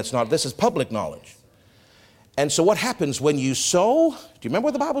something that's not. This is public knowledge. And so what happens when you sow? Do you remember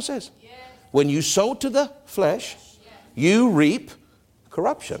what the Bible says? When you sow to the flesh, you reap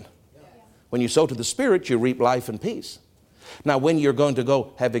corruption. When you sow to the Spirit, you reap life and peace. Now, when you're going to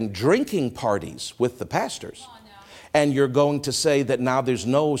go having drinking parties with the pastors, and you're going to say that now there's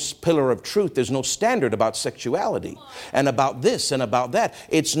no pillar of truth, there's no standard about sexuality, and about this and about that,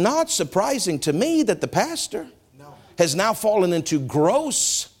 it's not surprising to me that the pastor has now fallen into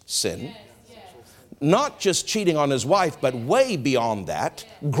gross sin. Not just cheating on his wife, but way beyond that.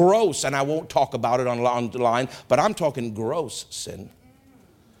 Gross, and I won't talk about it on the line, but I'm talking gross sin.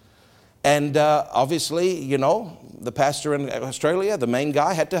 And obviously, the pastor in Australia, the main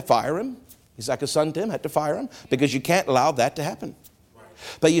guy, had to fire him. He's like a son to him, had to fire him, because you can't allow that to happen.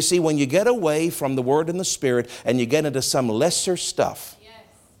 But you see, when you get away from the Word and the Spirit, and you get into some lesser stuff,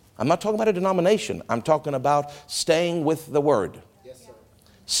 I'm not talking about a denomination. I'm talking about staying with the Word.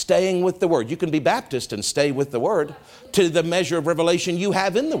 Staying with the Word. You can be Baptist and stay with the Word to the measure of revelation you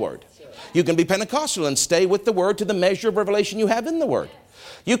have in the Word. You can be Pentecostal and stay with the Word to the measure of revelation you have in the Word.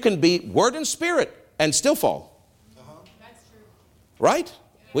 You can be Word and Spirit and still fall. Right?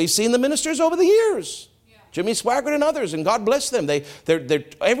 We've seen the ministers over the years. Jimmy Swaggart and others, and God bless them.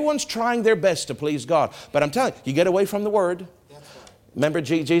 Everyone's trying their best to please God. But I'm telling you, get away from the Word. Remember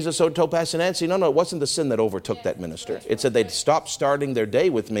Jesus told Pastor Nancy, no, it wasn't the sin that overtook that minister. It said they'd stop starting their day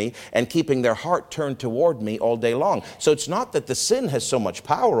with me and keeping their heart turned toward me all day long. So it's not that the sin has so much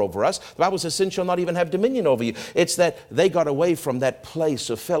power over us. The Bible says sin shall not even have dominion over you. It's that they got away from that place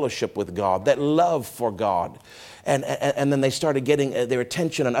of fellowship with God, that love for God. And then they started getting their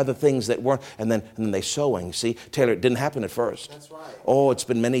attention on other things that weren't, and then they sowing. See, Taylor, it didn't happen at first. That's right. Oh, it's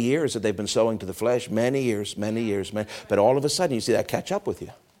been many years that they've been sowing to the flesh, many years. But all of a sudden, you see that catch up with you.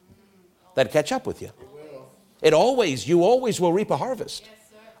 That catch up with you. You always will reap a harvest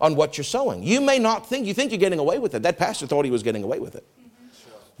on what you're sowing. You may not think, you think you're getting away with it. That pastor thought he was getting away with it.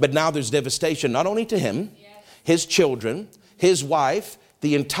 But now there's devastation not only to him, his children, his wife,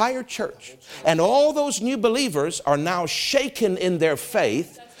 the entire church. And all those new believers are now shaken in their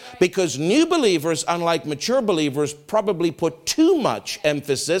faith because new believers, unlike mature believers, probably put too much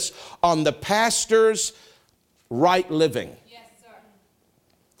emphasis on the pastor's right living.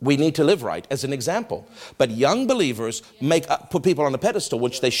 We need to live right as an example. But young believers put people on a pedestal,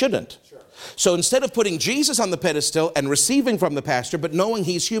 which they shouldn't. So instead of putting Jesus on the pedestal and receiving from the pastor, but knowing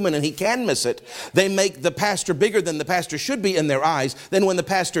he's human and he can miss it, they make the pastor bigger than the pastor should be in their eyes. Then when the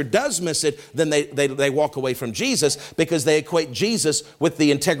pastor does miss it, then they walk away from Jesus because they equate Jesus with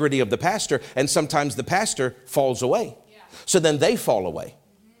the integrity of the pastor. And sometimes the pastor falls away. So then they fall away.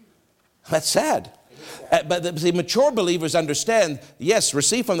 That's sad. But the mature believers understand, yes,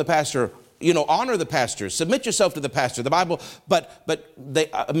 receive from the pastor, honor the pastor, submit yourself to the pastor, the Bible, but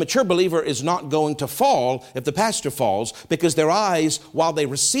a mature believer is not going to fall if the pastor falls, because their eyes, while they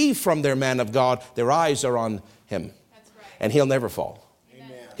receive from their man of God, their eyes are on him. That's right. And he'll never fall.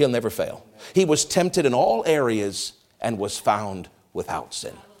 Amen. He'll never fail. Amen. He was tempted in all areas and was found without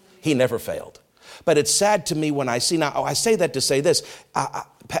sin. He never failed. But it's sad to me when I see now, I say that to say this,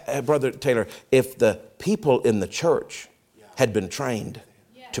 Brother Taylor, if the people in the church had been trained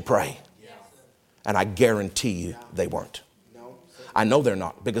to pray, and I guarantee you they weren't. I know they're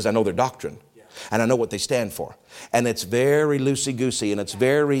not, because I know their doctrine. And I know what they stand for. And it's very loosey-goosey, and it's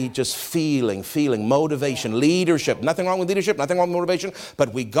very just feeling, motivation, leadership. Nothing wrong with leadership, nothing wrong with motivation.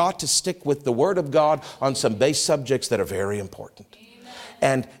 But we got to stick with the Word of God on some base subjects that are very important. Amen.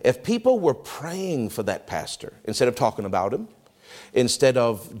 And if people were praying for that pastor, instead of talking about him, instead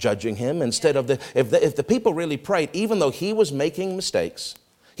of judging him, if the people really prayed, even though he was making mistakes,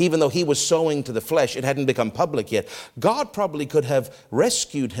 even though he was sowing to the flesh, it hadn't become public yet, God probably could have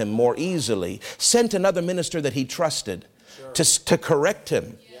rescued him more easily, sent another minister that he trusted to correct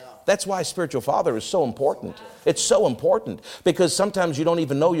him. That's why spiritual father is so important. It's so important, because sometimes you don't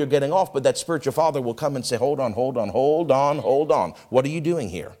even know you're getting off, but that spiritual father will come and say, hold on. What are you doing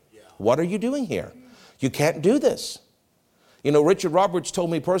here? What are you doing here? You can't do this. Richard Roberts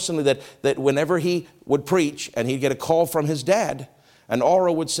told me personally that whenever he would preach and he'd get a call from his dad, and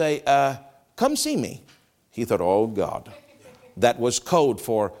Aura would say, come see me. He thought, oh God, that was code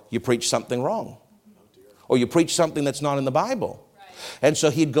for you preach something wrong. Or you preach something that's not in the Bible. And so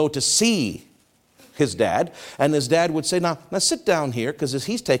he'd go to see his dad, and his dad would say, now sit down here, because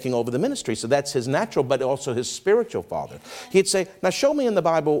he's taking over the ministry. So that's his natural, but also his spiritual father. He'd say, now show me in the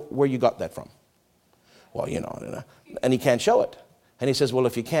Bible where you got that from. Well, and he can't show it. And he says, well,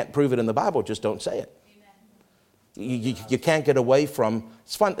 if you can't prove it in the Bible, just don't say it. You can't get away from,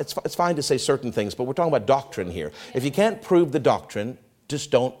 it's fine to say certain things, but we're talking about doctrine here. If you can't prove the doctrine,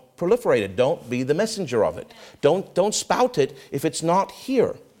 just don't proliferate it. Don't be the messenger of it. Don't spout it if it's not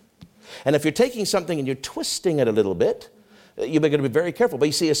here. And if you're taking something and you're twisting it a little bit, you're going to be very careful. But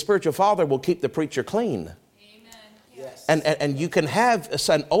you see, a spiritual father will keep the preacher clean. Amen. Yes. And you can have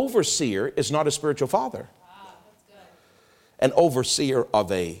an overseer is not a spiritual father. Wow, that's good. An overseer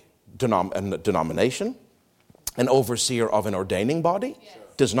of a denomination, an overseer of an ordaining body,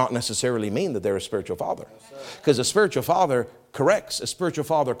 does not necessarily mean that they're a spiritual father. Because a spiritual father corrects, a spiritual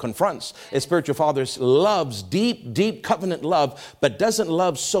father confronts, a spiritual father loves, deep covenant love, but doesn't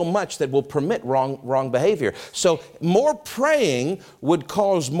love so much that will permit wrong behavior. So more praying would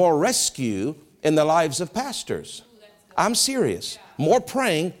cause more rescue in the lives of pastors. I'm serious. More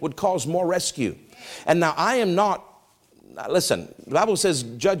praying would cause more rescue. And now I am not, listen, the Bible says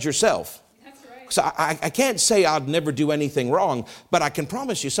judge yourself. So I can't say I'd never do anything wrong, but I can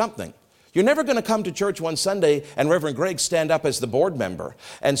promise you something. You're never going to come to church one Sunday and Reverend Greg stand up as the board member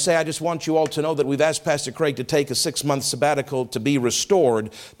and say, I just want you all to know that we've asked Pastor Craig to take a 6-month sabbatical to be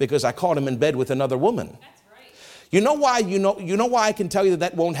restored because I caught him in bed with another woman. That's right. You know why I can tell you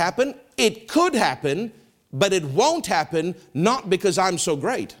that won't happen? It could happen, but it won't happen not because I'm so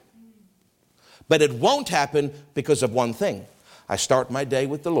great. But it won't happen because of one thing. I start my day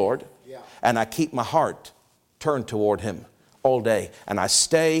with the Lord. And I keep my heart turned toward him all day. And I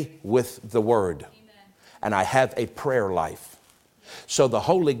stay with the Word. Amen. And I have a prayer life. So the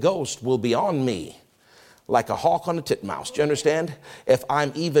Holy Ghost will be on me like a hawk on a titmouse. Do you understand? If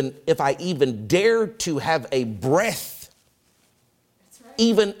I even dare to have a breath,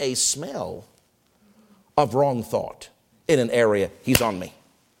 even a smell of wrong thought in an area, he's on me.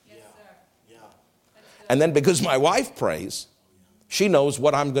 Yes, sir. And then because my wife prays, she knows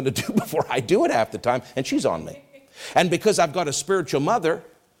what I'm going to do before I do it half the time, and she's on me. And because I've got a spiritual mother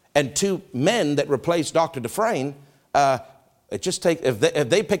and 2 men that replace Dr. Dufresne, it just takes, if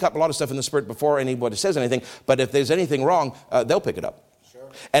they pick up a lot of stuff in the spirit before anybody says anything, but if there's anything wrong, they'll pick it up. Sure.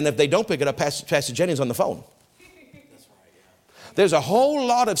 And if they don't pick it up, Pastor Jenny's on the phone. There's a whole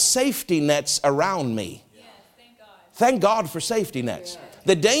lot of safety nets around me. Thank God for safety nets.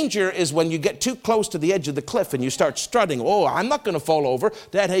 The danger is when you get too close to the edge of the cliff and you start strutting. Oh, I'm not going to fall over.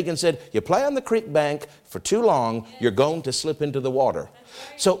 Dad Hagin said, you play on the creek bank for too long, you're going to slip into the water.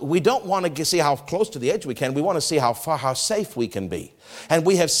 So we don't want to see how close to the edge we can. We want to see how safe we can be. And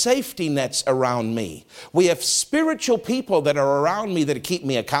we have safety nets around me. We have spiritual people that are around me that keep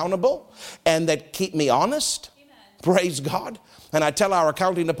me accountable and that keep me honest. Amen. Praise God. And I tell our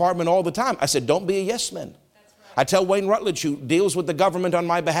accounting department all the time, I said, don't be a yes man. I tell Wayne Rutledge, who deals with the government on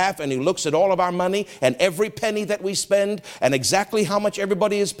my behalf, and he looks at all of our money and every penny that we spend and exactly how much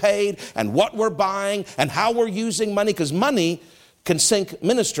everybody is paid and what we're buying and how we're using money, because money can sink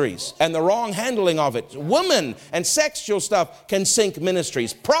ministries, and the wrong handling of it. Women and sexual stuff can sink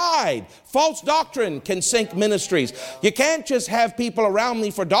ministries. Pride, false doctrine can sink ministries. You can't just have people around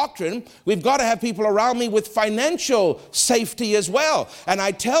me for doctrine. We've got to have people around me with financial safety as well. And I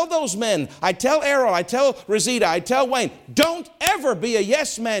tell those men, I tell Errol, I tell Rosita, I tell Wayne, don't ever be a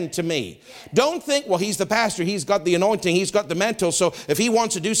yes man to me. Don't think, well, he's the pastor, he's got the anointing, he's got the mantle, so if he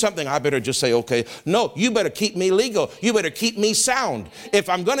wants to do something, I better just say, okay. No, you better keep me legal. You better keep me sound. If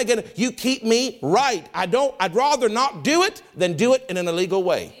I'm going to get it, you keep me right. I'd rather not do it than do it in an illegal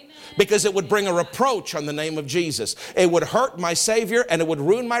way. Amen. Because it would bring a reproach on the name of Jesus. It would hurt my Savior and it would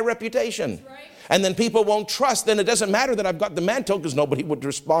ruin my reputation. Right. And then people won't trust. Then it doesn't matter that I've got the mantle because nobody would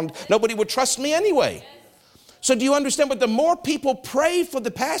respond. Nobody would trust me anyway. Yes. So do you understand? But the more people pray for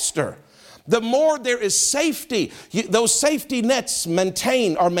the pastor, the more there is safety. Those safety nets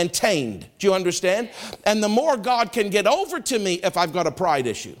are maintained. Do you understand? And the more God can get over to me if I've got a pride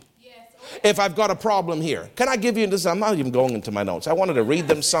issue. If I've got a problem here. Can I give you this? I'm not even going into my notes. I wanted to read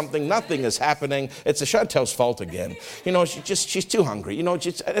them something. Nothing is happening. It's a Chantel's fault again. You know, she's too hungry. You know,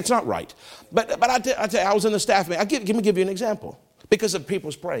 it's not right. But I tell you, I was in the staff meeting. Let me give you an example. Because of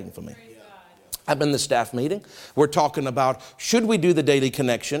people's praying for me. I'm in the staff meeting. We're talking about, should we do the daily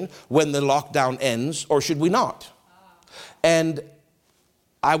connection when the lockdown ends or should we not? And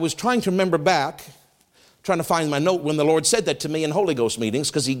I was trying to remember back, trying to find my note when the Lord said that to me in Holy Ghost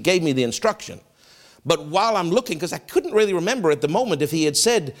meetings because he gave me the instruction. But while I'm looking, because I couldn't really remember at the moment if he had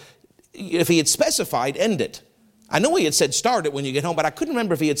specified end it. I know he had said start it when you get home, but I couldn't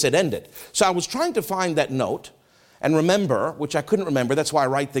remember if he had said end it. So I was trying to find that note and remember, which I couldn't remember. That's why I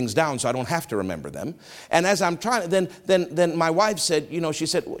write things down so I don't have to remember them. And as I'm trying, then my wife said, you know, she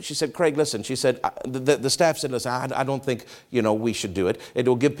said, Craig, listen, she said, the staff said, listen, I don't think, you know, we should do it. It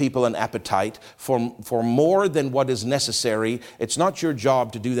will give people an appetite for more than what is necessary. It's not your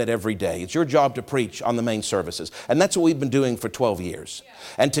job to do that every day. It's your job to preach on the main services. And that's what we've been doing for 12 years. Yeah.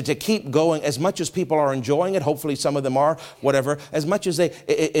 And to keep going, as much as people are enjoying it, hopefully some of them are, whatever, as much as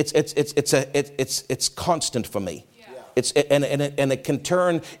it's constant for me. And it can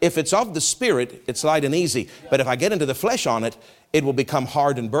turn, if it's of the Spirit, it's light and easy. But if I get into the flesh on it, it will become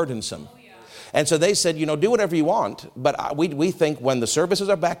hard and burdensome. And so they said, you know, do whatever you want. But we think when the services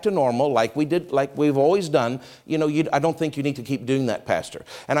are back to normal, like we've always done, you know, I don't think you need to keep doing that, Pastor.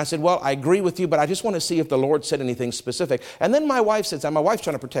 And I said, well, I agree with you, but I just want to see if the Lord said anything specific. And then my wife said, my wife's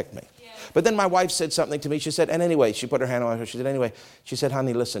trying to protect me. Yeah. But then my wife said something to me. She said, and anyway, she put her hand on her. She said, anyway, she said,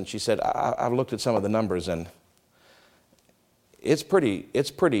 honey, listen, she said, I've looked at some of the numbers and it's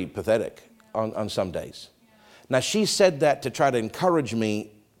pretty pathetic on some days. Yeah. Now, she said that to try to encourage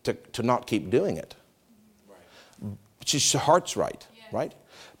me to not keep doing it. Right. Her heart's right, yeah. Right?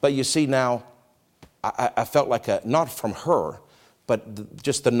 But you see now, I felt like not from her, but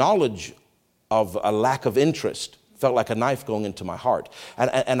just the knowledge of a lack of interest felt like a knife going into my heart.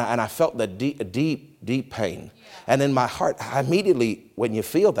 And I felt that deep pain. Yeah. And in my heart, immediately, when you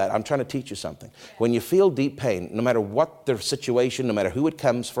feel that, I'm trying to teach you something. Yeah. When you feel deep pain, no matter what the situation, no matter who it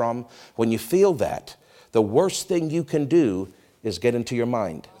comes from, when you feel that, the worst thing you can do is get into your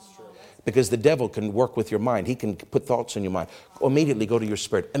mind. Because the devil can work with your mind. He can put thoughts in your mind. Immediately go to your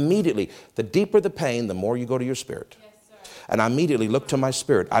spirit. Immediately. The deeper the pain, the more you go to your spirit. And I immediately looked to my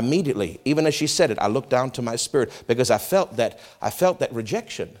spirit. Immediately, even as she said it, I looked down to my spirit because I felt that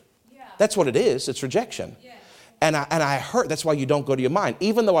rejection. Yeah. That's what it is. It's rejection. Yeah. And I heard. That's why you don't go to your mind.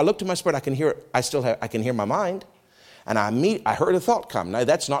 Even though I looked to my spirit, I can hear. I can hear my mind, and I heard a thought come. Now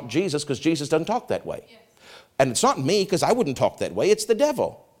that's not Jesus because Jesus doesn't talk that way, yes. And it's not me because I wouldn't talk that way. It's the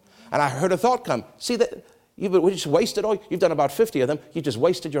devil. And I heard a thought come. See that. We just wasted all. You've done about 50 of them. You just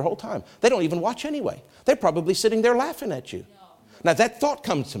wasted your whole time. They don't even watch anyway. They're probably sitting there laughing at you. No. Now that thought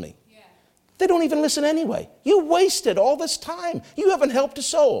comes to me. Yeah. They don't even listen anyway. You wasted all this time. You haven't helped a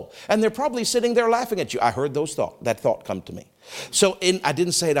soul. And they're probably sitting there laughing at you. I heard that thought come to me. So I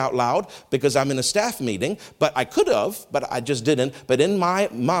didn't say it out loud because I'm in a staff meeting, but I could have, but I just didn't. But in my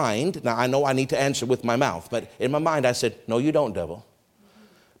mind, now I know I need to answer with my mouth, but in my mind I said, no, you don't, devil.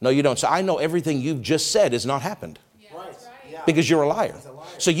 No, you don't. So I know everything you've just said has not happened. Because you're a liar.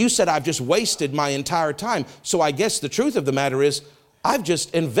 So you said I've just wasted my entire time. So I guess the truth of the matter is I've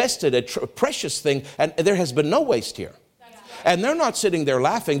just invested a precious thing, and there has been no waste here. And they're not sitting there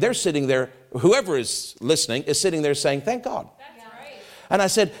laughing. They're sitting there, whoever is listening is sitting there saying, thank God. And I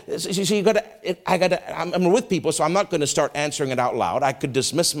said, I'm with people, so I'm not going to start answering it out loud. I could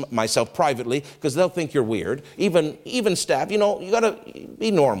dismiss myself privately because they'll think you're weird. Even staff, you got to be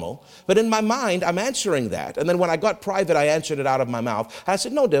normal. But in my mind, I'm answering that. And then when I got private, I answered it out of my mouth. I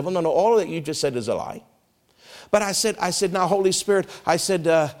said, no, devil, no, all that you just said is a lie. But I said, now, Holy Spirit, I said,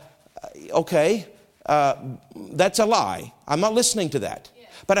 okay, that's a lie. I'm not listening to that. Yeah.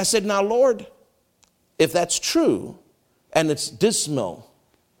 But I said, now, Lord, if that's true, and it's dismal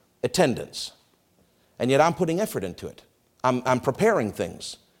attendance, and yet I'm putting effort into it. I'm preparing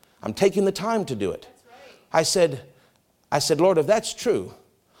things. I'm taking the time to do it. That's right. I said, Lord, if that's true,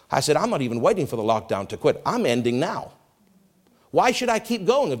 I said, I'm not even waiting for the lockdown to quit. I'm ending now. Why should I keep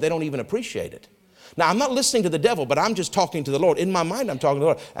going if they don't even appreciate it? Now, I'm not listening to the devil, but I'm just talking to the Lord. In my mind, I'm talking to the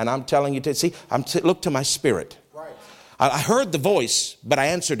Lord. And I'm telling you to see, look to my spirit. Right. I heard the voice, but I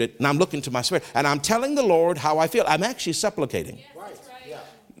answered it, and I'm looking to my spirit. And I'm telling the Lord how I feel. I'm actually supplicating. Yes, right. Yeah.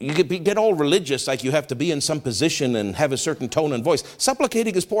 You get all religious, like you have to be in some position and have a certain tone and voice.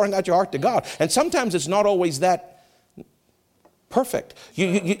 Supplicating is pouring out your heart to God. And sometimes it's not always that perfect.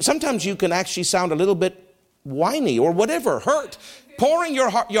 Sometimes you can actually sound a little bit whiny or whatever, hurt. Pouring your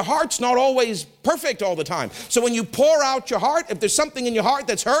heart's not always perfect all the time. So when you pour out your heart, if there's something in your heart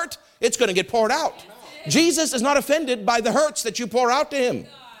that's hurt, it's going to get poured out. Jesus is not offended by the hurts that you pour out to him.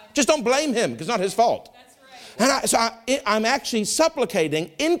 Just don't blame him because it's not his fault. And I'm actually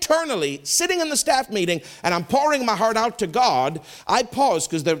supplicating internally, sitting in the staff meeting, and I'm pouring my heart out to God. I paused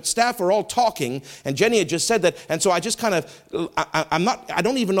because the staff are all talking, and Jenny had just said that, and so I just kind of, I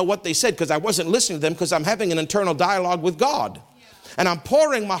don't even know what they said because I wasn't listening to them because I'm having an internal dialogue with God. And I'm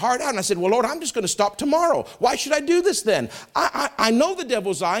pouring my heart out. And I said, well, Lord, I'm just going to stop tomorrow. Why should I do this then? I know the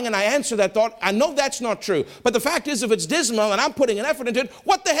devil's lying, and I answer that thought. I know that's not true. But the fact is, if it's dismal and I'm putting an effort into it,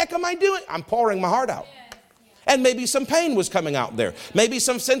 what the heck am I doing? I'm pouring my heart out. And maybe some pain was coming out there. Maybe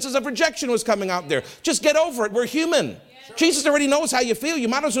some senses of rejection was coming out there. Just get over it. We're human. Jesus already knows how you feel. You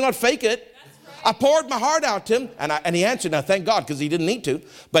might as well not fake it. I poured my heart out to him, and he answered. Now, thank God, because he didn't need to,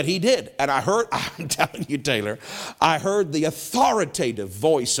 but he did. And I heard, I'm telling you, Taylor, I heard the authoritative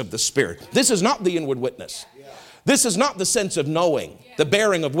voice of the Spirit. This is not the inward witness. This is not the sense of knowing, the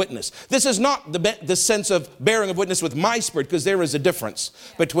bearing of witness. This is not the sense of bearing of witness with my spirit, because there is a difference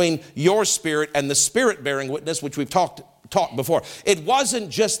between your spirit and the Spirit bearing witness, which we've taught before. It wasn't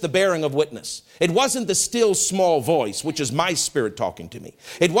just the bearing of witness. It wasn't the still small voice, which is my spirit talking to me.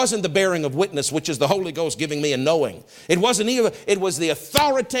 It wasn't the bearing of witness, which is the Holy Ghost giving me a knowing. It wasn't either. It was the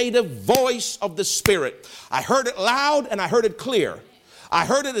authoritative voice of the Spirit. I heard it loud and I heard it clear. I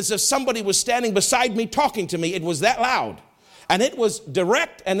heard it as if somebody was standing beside me talking to me. It was that loud. And it was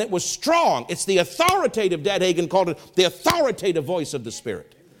direct and it was strong. It's the authoritative, Dad Hagin called it, the authoritative voice of the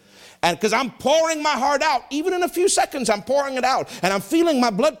Spirit. And because I'm pouring my heart out, even in a few seconds, I'm pouring it out. And I'm feeling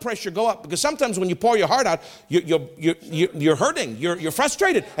my blood pressure go up. Because sometimes when you pour your heart out, you're hurting, you're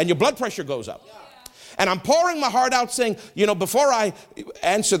frustrated, and your blood pressure goes up. And I'm pouring my heart out saying, before I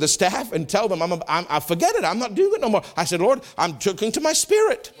answer the staff and tell them, I forget it, I'm not doing it no more. I said, Lord, I'm looking to my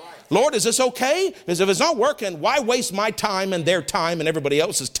spirit. Lord, is this okay? Because if it's not working, why waste my time and their time and everybody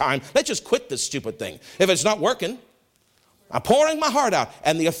else's time? Let's just quit this stupid thing. If it's not working, I'm pouring my heart out,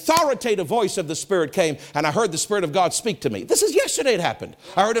 and the authoritative voice of the Spirit came, and I heard the Spirit of God speak to me. This is yesterday it happened.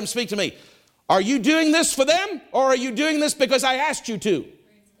 I heard him speak to me. Are you doing this for them, or are you doing this because I asked you to?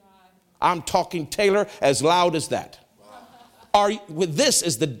 I'm talking, Taylor, as loud as that. This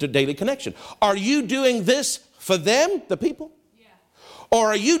is the daily connection. Are you doing this for them, the people? Yeah. Or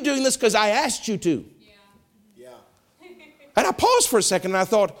are you doing this because I asked you to? Yeah. And I paused for a second, and I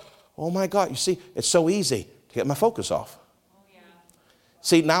thought, oh my God, you see, it's so easy to get my focus off.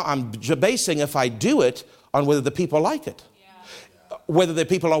 See, now I'm basing if I do it on whether the people like it, whether the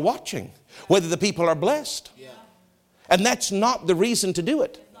people are watching, whether the people are blessed. And that's not the reason to do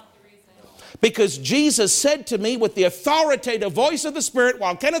it. Because Jesus said to me with the authoritative voice of the Spirit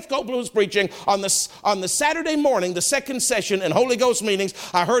while Kenneth Copeland was preaching on the Saturday morning, the second session in Holy Ghost meetings,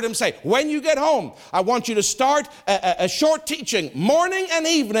 I heard him say, when you get home, I want you to start a short teaching morning and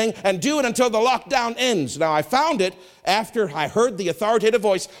evening and do it until the lockdown ends. Now, I found it after I heard the authoritative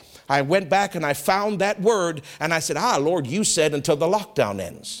voice. I went back and I found that word and I said, Lord, you said until the lockdown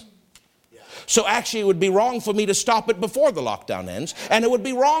ends. So actually it would be wrong for me to stop it before the lockdown ends, and it would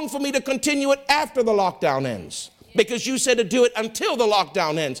be wrong for me to continue it after the lockdown ends, because you said to do it until the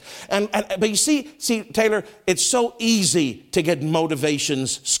lockdown ends. But you see, Taylor, it's so easy to get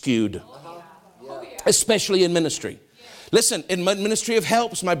motivations skewed, especially in ministry. Listen, in ministry of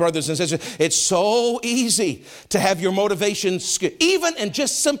helps, my brothers and sisters, it's so easy to have your motivations skewed. Even in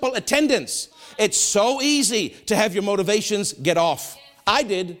just simple attendance, it's so easy to have your motivations get off. I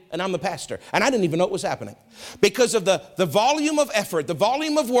did, and I'm the pastor, and I didn't even know it was happening. Because of the volume of effort, the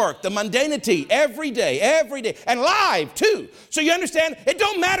volume of work, the mundanity, every day, and live too. So you understand, it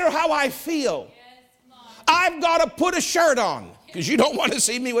don't matter how I feel. I've got to put a shirt on, because you don't want to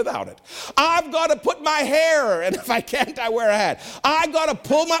see me without it. I've got to put my hair, and if I can't, I wear a hat. I've got to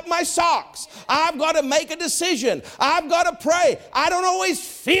pull up my socks. I've got to make a decision. I've got to pray. I don't always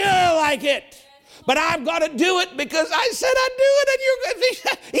feel like it. But I've got to do it because I said I'd do it.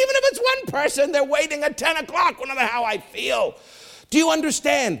 And even if it's one person, they're waiting at 10 o'clock, no matter how I feel. Do you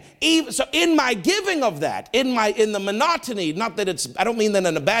understand? So in my giving of that, in the monotony, not that I don't mean that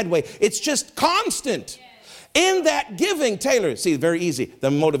in a bad way, it's just constant. In that giving, Taylor, see, very easy,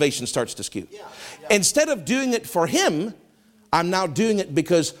 the motivation starts to skew. Instead of doing it for him, I'm now doing it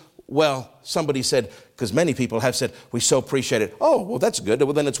because, well, somebody said, because many people have said, we so appreciate it. Oh, well, that's good.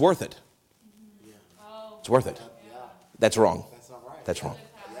 Well, then it's worth it. It's worth it. That's wrong. That's wrong.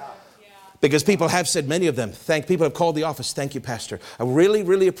 Because people have said, many of them, people have called the office, thank you, Pastor. I really,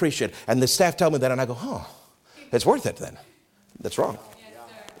 really appreciate it. And the staff tell me that, and I go, it's worth it then. That's wrong.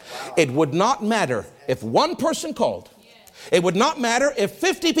 It would not matter if one person called. It would not matter if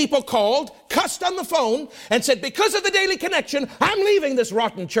 50 people called, cussed on the phone, and said, because of the Daily Connection, I'm leaving this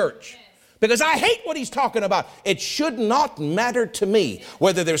rotten church. Because I hate what he's talking about. It should not matter to me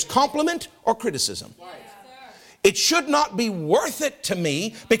whether there's compliment or criticism. It should not be worth it to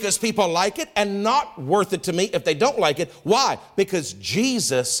me because people like it, and not worth it to me if they don't like it. Why? Because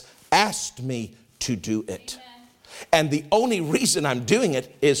Jesus asked me to do it. And the only reason I'm doing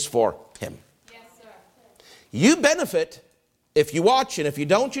it is for him. You benefit if you watch, and if you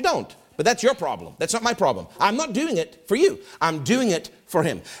don't, you don't. But that's your problem. That's not my problem. I'm not doing it for you. I'm doing it for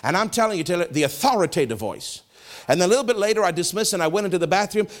him. And I'm telling you, Taylor, the authoritative voice. And then a little bit later, I dismissed and I went into the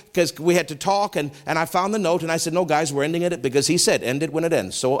bathroom because we had to talk. And I found the note and I said, no, guys, we're ending it because he said, end it when it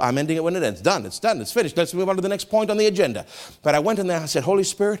ends. So I'm ending it when it ends. Done. It's done. It's finished. Let's move on to the next point on the agenda. But I went in there and I said, Holy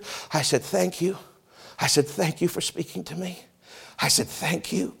Spirit, I said, thank you. I said, thank you for speaking to me. I said,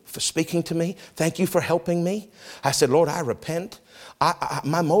 thank you for speaking to me. Thank you for helping me. I said, Lord, I repent.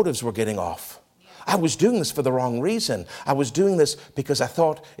 My motives were getting off. I was doing this for the wrong reason. I was doing this because I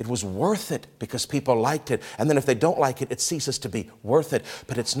thought it was worth it because people liked it. And then if they don't like it, it ceases to be worth it.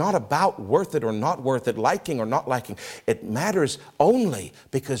 But it's not about worth it or not worth it, liking or not liking. It matters only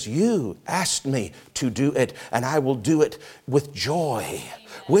because you asked me to do it, and I will do it with joy.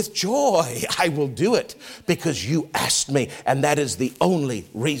 With joy, I will do it because you asked me, and that is the only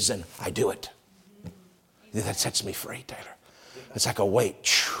reason I do it. That sets me free, Taylor. It's like a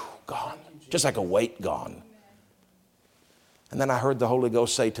weight, gone. Just like a weight gone. And then I heard the Holy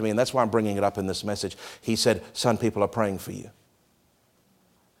Ghost say to me, and that's why I'm bringing it up in this message. He said, son, people are praying for you.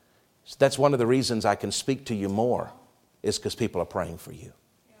 So that's one of the reasons I can speak to you more, is because people are praying for you.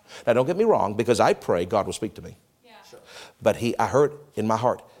 Now, don't get me wrong, because I pray, God will speak to me. But I heard in my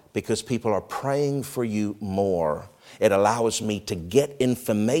heart, because people are praying for you more. It allows me to get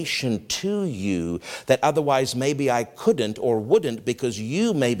information to you that otherwise maybe I couldn't or wouldn't, because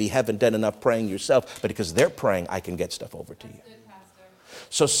you maybe haven't done enough praying yourself, but because they're praying, I can get stuff over to you.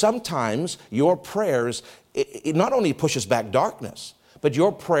 So sometimes your prayers, it not only pushes back darkness, but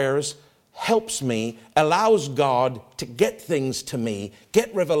your prayers helps me, allows God to get things to me,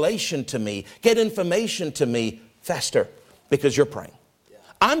 get revelation to me, get information to me faster, because you're praying.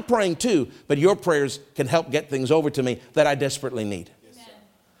 I'm praying too, but your prayers can help get things over to me that I desperately need. Yes,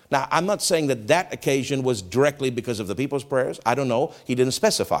 now, I'm not saying that occasion was directly because of the people's prayers. I don't know. He didn't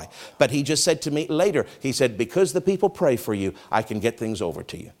specify. But he just said to me later, he said, because the people pray for you, I can get things over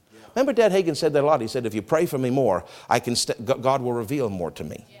to you. Yeah. Remember, Dad Hagin said that a lot. He said, if you pray for me more, God will reveal more to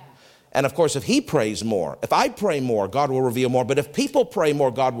me. Yeah. And of course, if he prays more, if I pray more, God will reveal more. But if people pray more,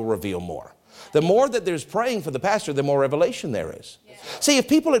 God will reveal more. The more that there's praying for the pastor, the more revelation there is. See, if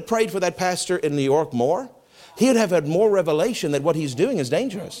people had prayed for that pastor in New York more, he would have had more revelation that what he's doing is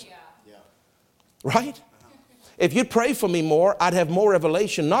dangerous. Right? If you'd pray for me more, I'd have more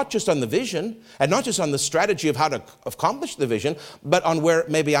revelation, not just on the vision and not just on the strategy of how to accomplish the vision, but on where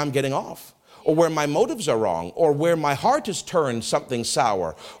maybe I'm getting off, or where my motives are wrong, or where my heart has turned something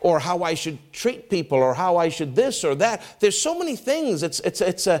sour, or how I should treat people, or how I should this or that. There's so many things.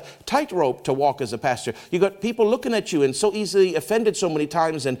 It's a tightrope to walk as a pastor. You got people looking at you and so easily offended so many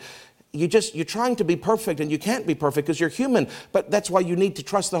times, and you're trying to be perfect, and you can't be perfect because you're human. But that's why you need to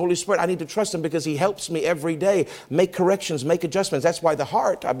trust the Holy Spirit. I need to trust Him because He helps me every day make corrections, make adjustments. That's why the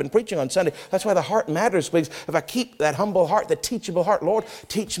heart, I've been preaching on Sunday, that's why the heart matters. Because if I keep that humble heart, that teachable heart, Lord,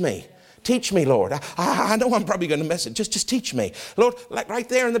 teach me. Teach me, Lord. I know I'm probably going to mess it. Just teach me. Lord, like right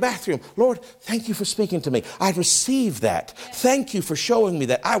there in the bathroom. Lord, thank you for speaking to me. I received that. Thank you for showing me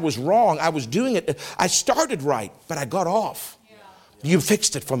that I was wrong. I was doing it. I started right, but I got off. You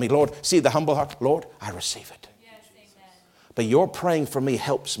fixed it for me, Lord. See the humble heart. Lord, I receive it. Yes, amen. But your praying for me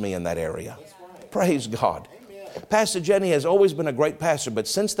helps me in that area. Right. Praise God. Amen. Pastor Jenny has always been a great pastor, but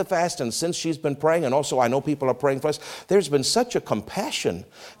since the fast and since she's been praying, and also I know people are praying for us, there's been such a compassion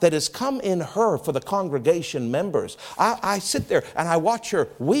that has come in her for the congregation members. I sit there and I watch her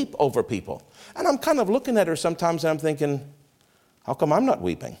weep over people. And I'm kind of looking at her sometimes and I'm thinking, how come I'm not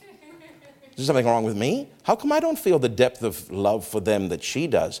weeping? Is there something wrong with me? How come I don't feel the depth of love for them that she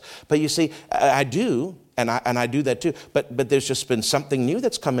does? But you see, I do, and I do that too. But there's just been something new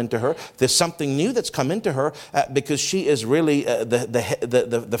that's come into her. There's something new that's come into her because she is really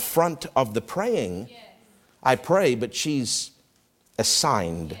the front of the praying. Yes. I pray, but she's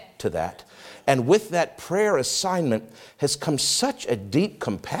assigned to that. And with that prayer assignment has come such a deep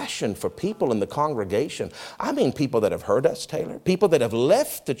compassion for people in the congregation. I mean, people that have hurt us, Taylor. People that have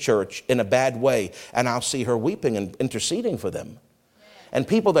left the church in a bad way, and I'll see her weeping and interceding for them. And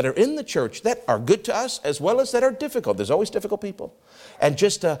people that are in the church that are good to us as well as that are difficult. There's always difficult people. And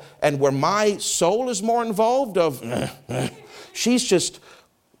and where my soul is more involved she's just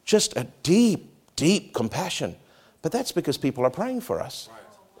a deep, deep compassion. But that's because people are praying for us.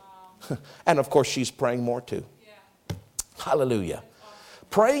 And of course, she's praying more too. Yeah. Hallelujah.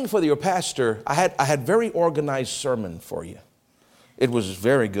 Praying for your pastor, I had very organized sermon for you. It was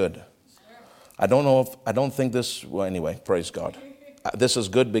very good. I don't think this, well, anyway, praise God. This is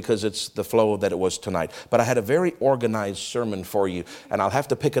good because it's the flow that it was tonight. But I had a very organized sermon for you, and I'll have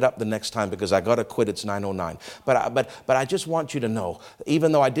to pick it up the next time because I got to quit. It's 9:09. But I just want you to know,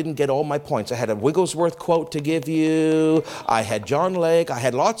 even though I didn't get all my points, I had a Wigglesworth quote to give you. I had John Lake. I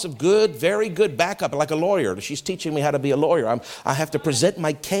had lots of good, very good backup, like a lawyer. She's teaching me how to be a lawyer. I have to present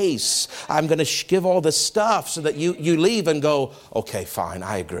my case. I'm going to give all the stuff so that you leave and go, okay, fine,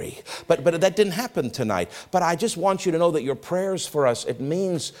 I agree. But that didn't happen tonight. But I just want you to know that your prayers for us, it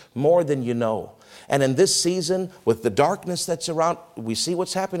means more than you know. And in this season, with the darkness that's around, we see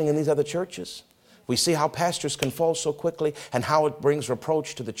what's happening in these other churches. We see how pastors can fall so quickly and how it brings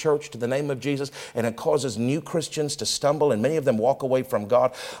reproach to the church, to the name of Jesus, and it causes new Christians to stumble, and many of them walk away from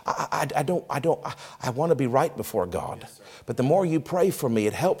God. I want to be right before God. Yes, but the more you pray for me,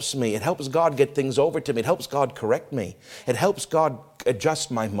 it helps me. It helps God get things over to me. It helps God correct me. It helps God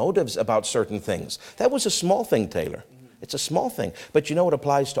adjust my motives about certain things. That was a small thing, Taylor. It's a small thing. But you know what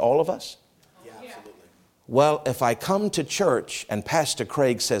applies to all of us? Yeah, absolutely. Well, if I come to church and Pastor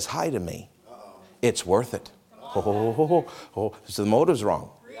Craig says hi to me, it's worth it. So the motive's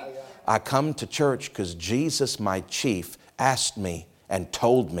wrong. I come to church because Jesus, my chief, asked me and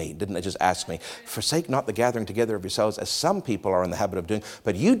told me, didn't just ask me, forsake not the gathering together of yourselves as some people are in the habit of doing,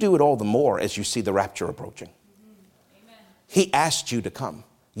 but you do it all the more as you see the rapture approaching. He asked you to come.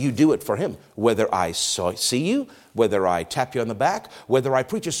 You do it for Him. Whether I see you, whether I tap you on the back, whether I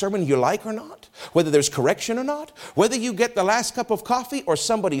preach a sermon you like or not, whether there's correction or not, whether you get the last cup of coffee or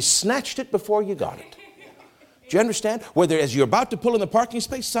somebody snatched it before you got it. Do you understand? Whether as you're about to pull in the parking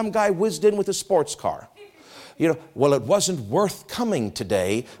space, some guy whizzed in with a sports car. Well, it wasn't worth coming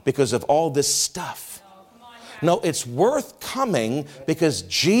today because of all this stuff. No, it's worth coming because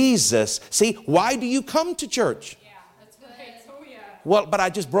Jesus, see, why do you come to church? Well, but I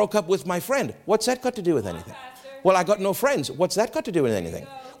just broke up with my friend. What's that got to do with anything? Well, I got no friends. What's that got to do with anything?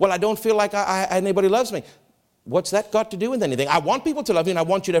 Well, I don't feel like anybody loves me. What's that got to do with anything? I want people to love you and I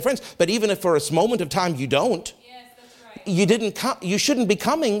want you to have friends. But even if for a moment of time you don't, you didn't come. You shouldn't be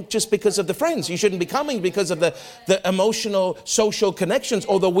coming just because of the friends. You shouldn't be coming because of the emotional, social connections,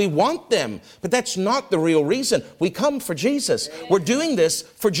 although we want them. But that's not the real reason. We come for Jesus. We're doing this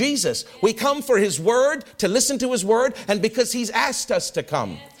for Jesus. We come for His Word, to listen to His Word, and because He's asked us to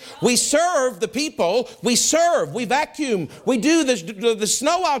come. We serve the people. We serve. We vacuum. We do the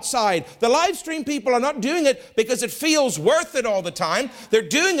snow outside. The live stream people are not doing it because it feels worth it all the time. They're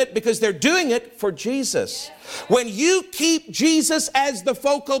doing it because they're doing it for Jesus. When you keep Jesus as the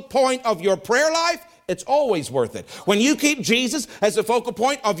focal point of your prayer life, it's always worth it. When you keep Jesus as the focal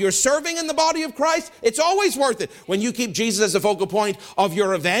point of your serving in the body of Christ, it's always worth it. When you keep Jesus as the focal point of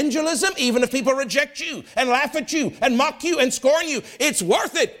your evangelism, even if people reject you and laugh at you and mock you and scorn you, it's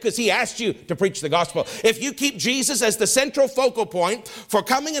worth it because He asked you to preach the gospel. If you keep Jesus as the central focal point for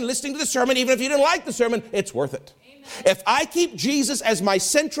coming and listening to the sermon, even if you didn't like the sermon, it's worth it. Amen. If I keep Jesus as my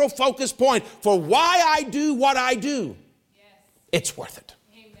central focus point for why I do what I do, it's worth it.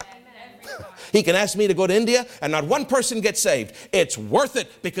 He can ask me to go to India and not one person gets saved. It's worth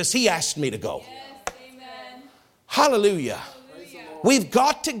it because He asked me to go. Yes, amen. Hallelujah. We've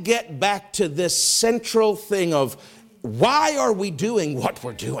got to get back to this central thing of why are we doing what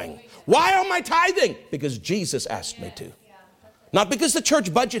we're doing? Why am I tithing? Because Jesus asked me to. Not because the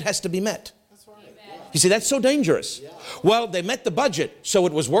church budget has to be met. You see, that's so dangerous. Well, they met the budget, so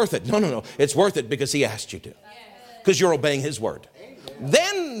it was worth it. No. It's worth it because He asked you to. Because you're obeying His word.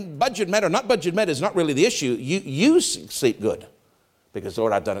 Then budget met or not budget met is not really the issue. You sleep good because,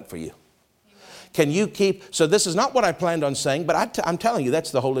 Lord, I've done it for you. Amen. Can you keep, so this is not what I planned on saying, but I'm telling you,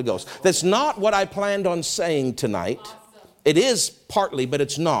 that's the Holy Ghost. That's not what I planned on saying tonight. Awesome. It is partly, but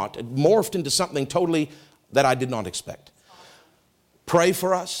it's not. It morphed into something totally that I did not expect. Pray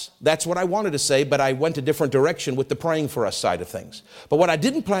for us. That's what I wanted to say, but I went a different direction with the praying for us side of things. But what I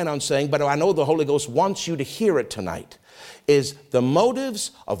didn't plan on saying, but I know the Holy Ghost wants you to hear it tonight, is the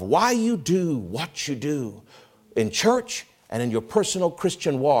motives of why you do what you do in church and in your personal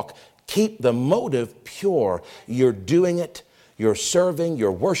Christian walk. Keep the motive pure. You're doing it. You're serving.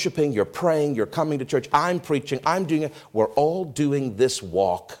 You're worshiping. You're praying. You're coming to church. I'm preaching. I'm doing it. We're all doing this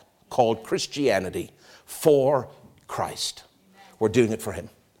walk called Christianity for Christ. We're doing it for Him.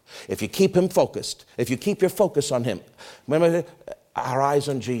 If you keep Him focused, if you keep your focus on Him, remember our eyes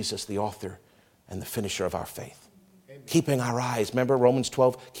on Jesus, the author and the finisher of our faith. Keeping our eyes. Remember Romans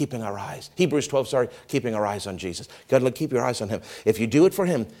 12, keeping our eyes. Hebrews 12, keeping our eyes on Jesus. God, look, keep your eyes on Him. If you do it for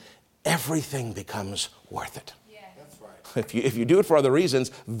Him, everything becomes worth it. Yeah. That's right. If you do it for other reasons,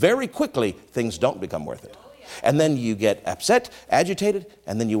 very quickly things don't become worth it. Oh, yeah. And then you get upset, agitated,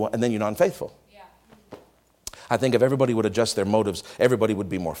 and then you're not faithful. Yeah. I think if everybody would adjust their motives, everybody would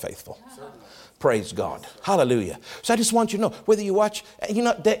be more faithful. Praise God. Hallelujah. So I just want you to know, whether you watch,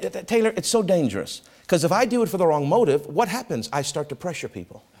 Taylor, it's so dangerous. Because if I do it for the wrong motive, what happens? I start to pressure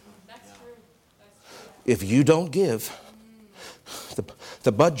people. That's true. If you don't give,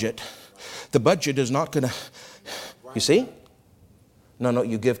 the budget is not going to, you see? No,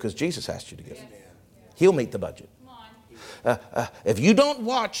 you give because Jesus asked you to give. He'll meet the budget. If you don't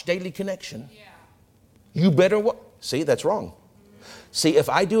watch Daily Connection, you better watch. See, that's wrong. See, if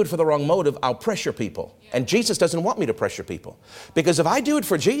I do it for the wrong motive, I'll pressure people. And Jesus doesn't want me to pressure people. Because if I do it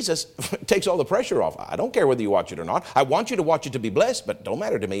for Jesus, it takes all the pressure off. I don't care whether you watch it or not. I want you to watch it to be blessed, but it don't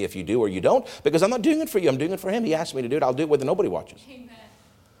matter to me if you do or you don't. Because I'm not doing it for you. I'm doing it for Him. He asked me to do it. I'll do it whether nobody watches. Amen.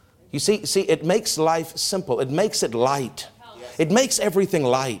 You see, it makes life simple. It makes it light. It makes everything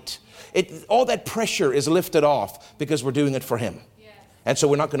light. All that pressure is lifted off because we're doing it for Him. And so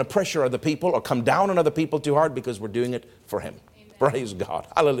we're not going to pressure other people or come down on other people too hard because we're doing it for Him. Praise God.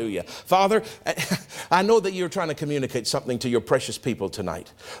 Hallelujah. Father, I know that you're trying to communicate something to your precious people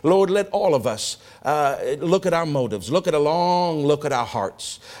tonight. Lord, let all of us look at our motives, look at our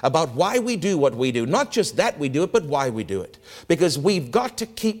hearts about why we do what we do. Not just that we do it, but why we do it. Because we've got to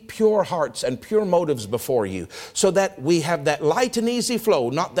keep pure hearts and pure motives before you so that we have that light and easy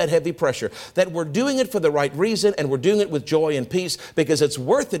flow, not that heavy pressure, that we're doing it for the right reason and we're doing it with joy and peace because it's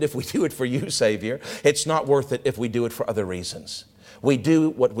worth it if we do it for you, Savior. It's not worth it if we do it for other reasons. We do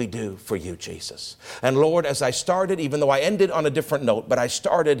what we do for you, Jesus. And Lord, as I started, even though I ended on a different note, but I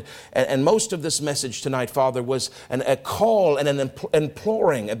started, and most of this message tonight, Father, was a call and an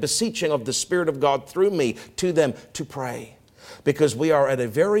imploring, a beseeching of the Spirit of God through me to them to pray. Because we are at a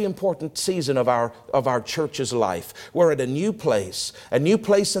very important season of our church's life. We're at a new place in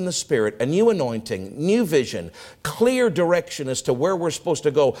the Spirit, a new anointing, new vision, clear direction as to where we're supposed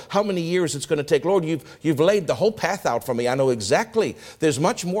to go, how many years it's going to take. Lord, you've laid the whole path out for me. I know exactly. There's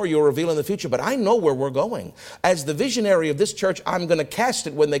much more you'll reveal in the future, but I know where we're going. As the visionary of this church, I'm going to cast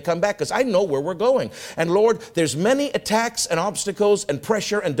it when they come back because I know where we're going. And Lord, there's many attacks and obstacles and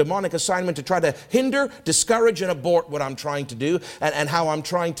pressure and demonic assignment to try to hinder, discourage, and abort what I'm trying to do and how I'm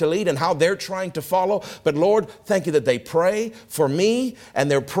trying to lead and how they're trying to follow. But Lord, thank you that they pray for me, and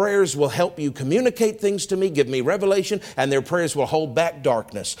their prayers will help you communicate things to me, give me revelation, and their prayers will hold back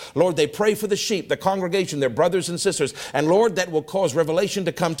darkness. Lord, they pray for the sheep, the congregation, their brothers and sisters. And Lord, that will cause revelation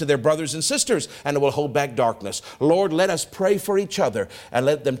to come to their brothers and sisters, and it will hold back darkness. Lord, let us pray for each other, and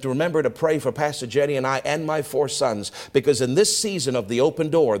let them to remember to pray for Pastor Jenny and I and my 4 sons, because in this season of the open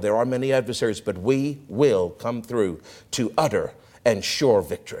door, there are many adversaries, but we will come through to utter and sure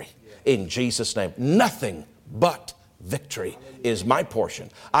victory. In Jesus' name, nothing but victory is my portion.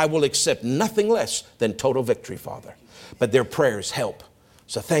 I will accept nothing less than total victory, Father. But their prayers help.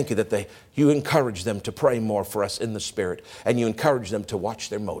 So thank you that you encourage them to pray more for us in the Spirit, and you encourage them to watch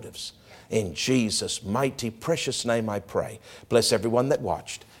their motives. In Jesus' mighty, precious name I pray. Bless everyone that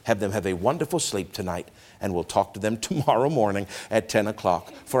watched. Have them have a wonderful sleep tonight, and we'll talk to them tomorrow morning at 10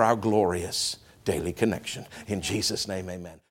 o'clock for our glorious daily connection. In Jesus' name, amen.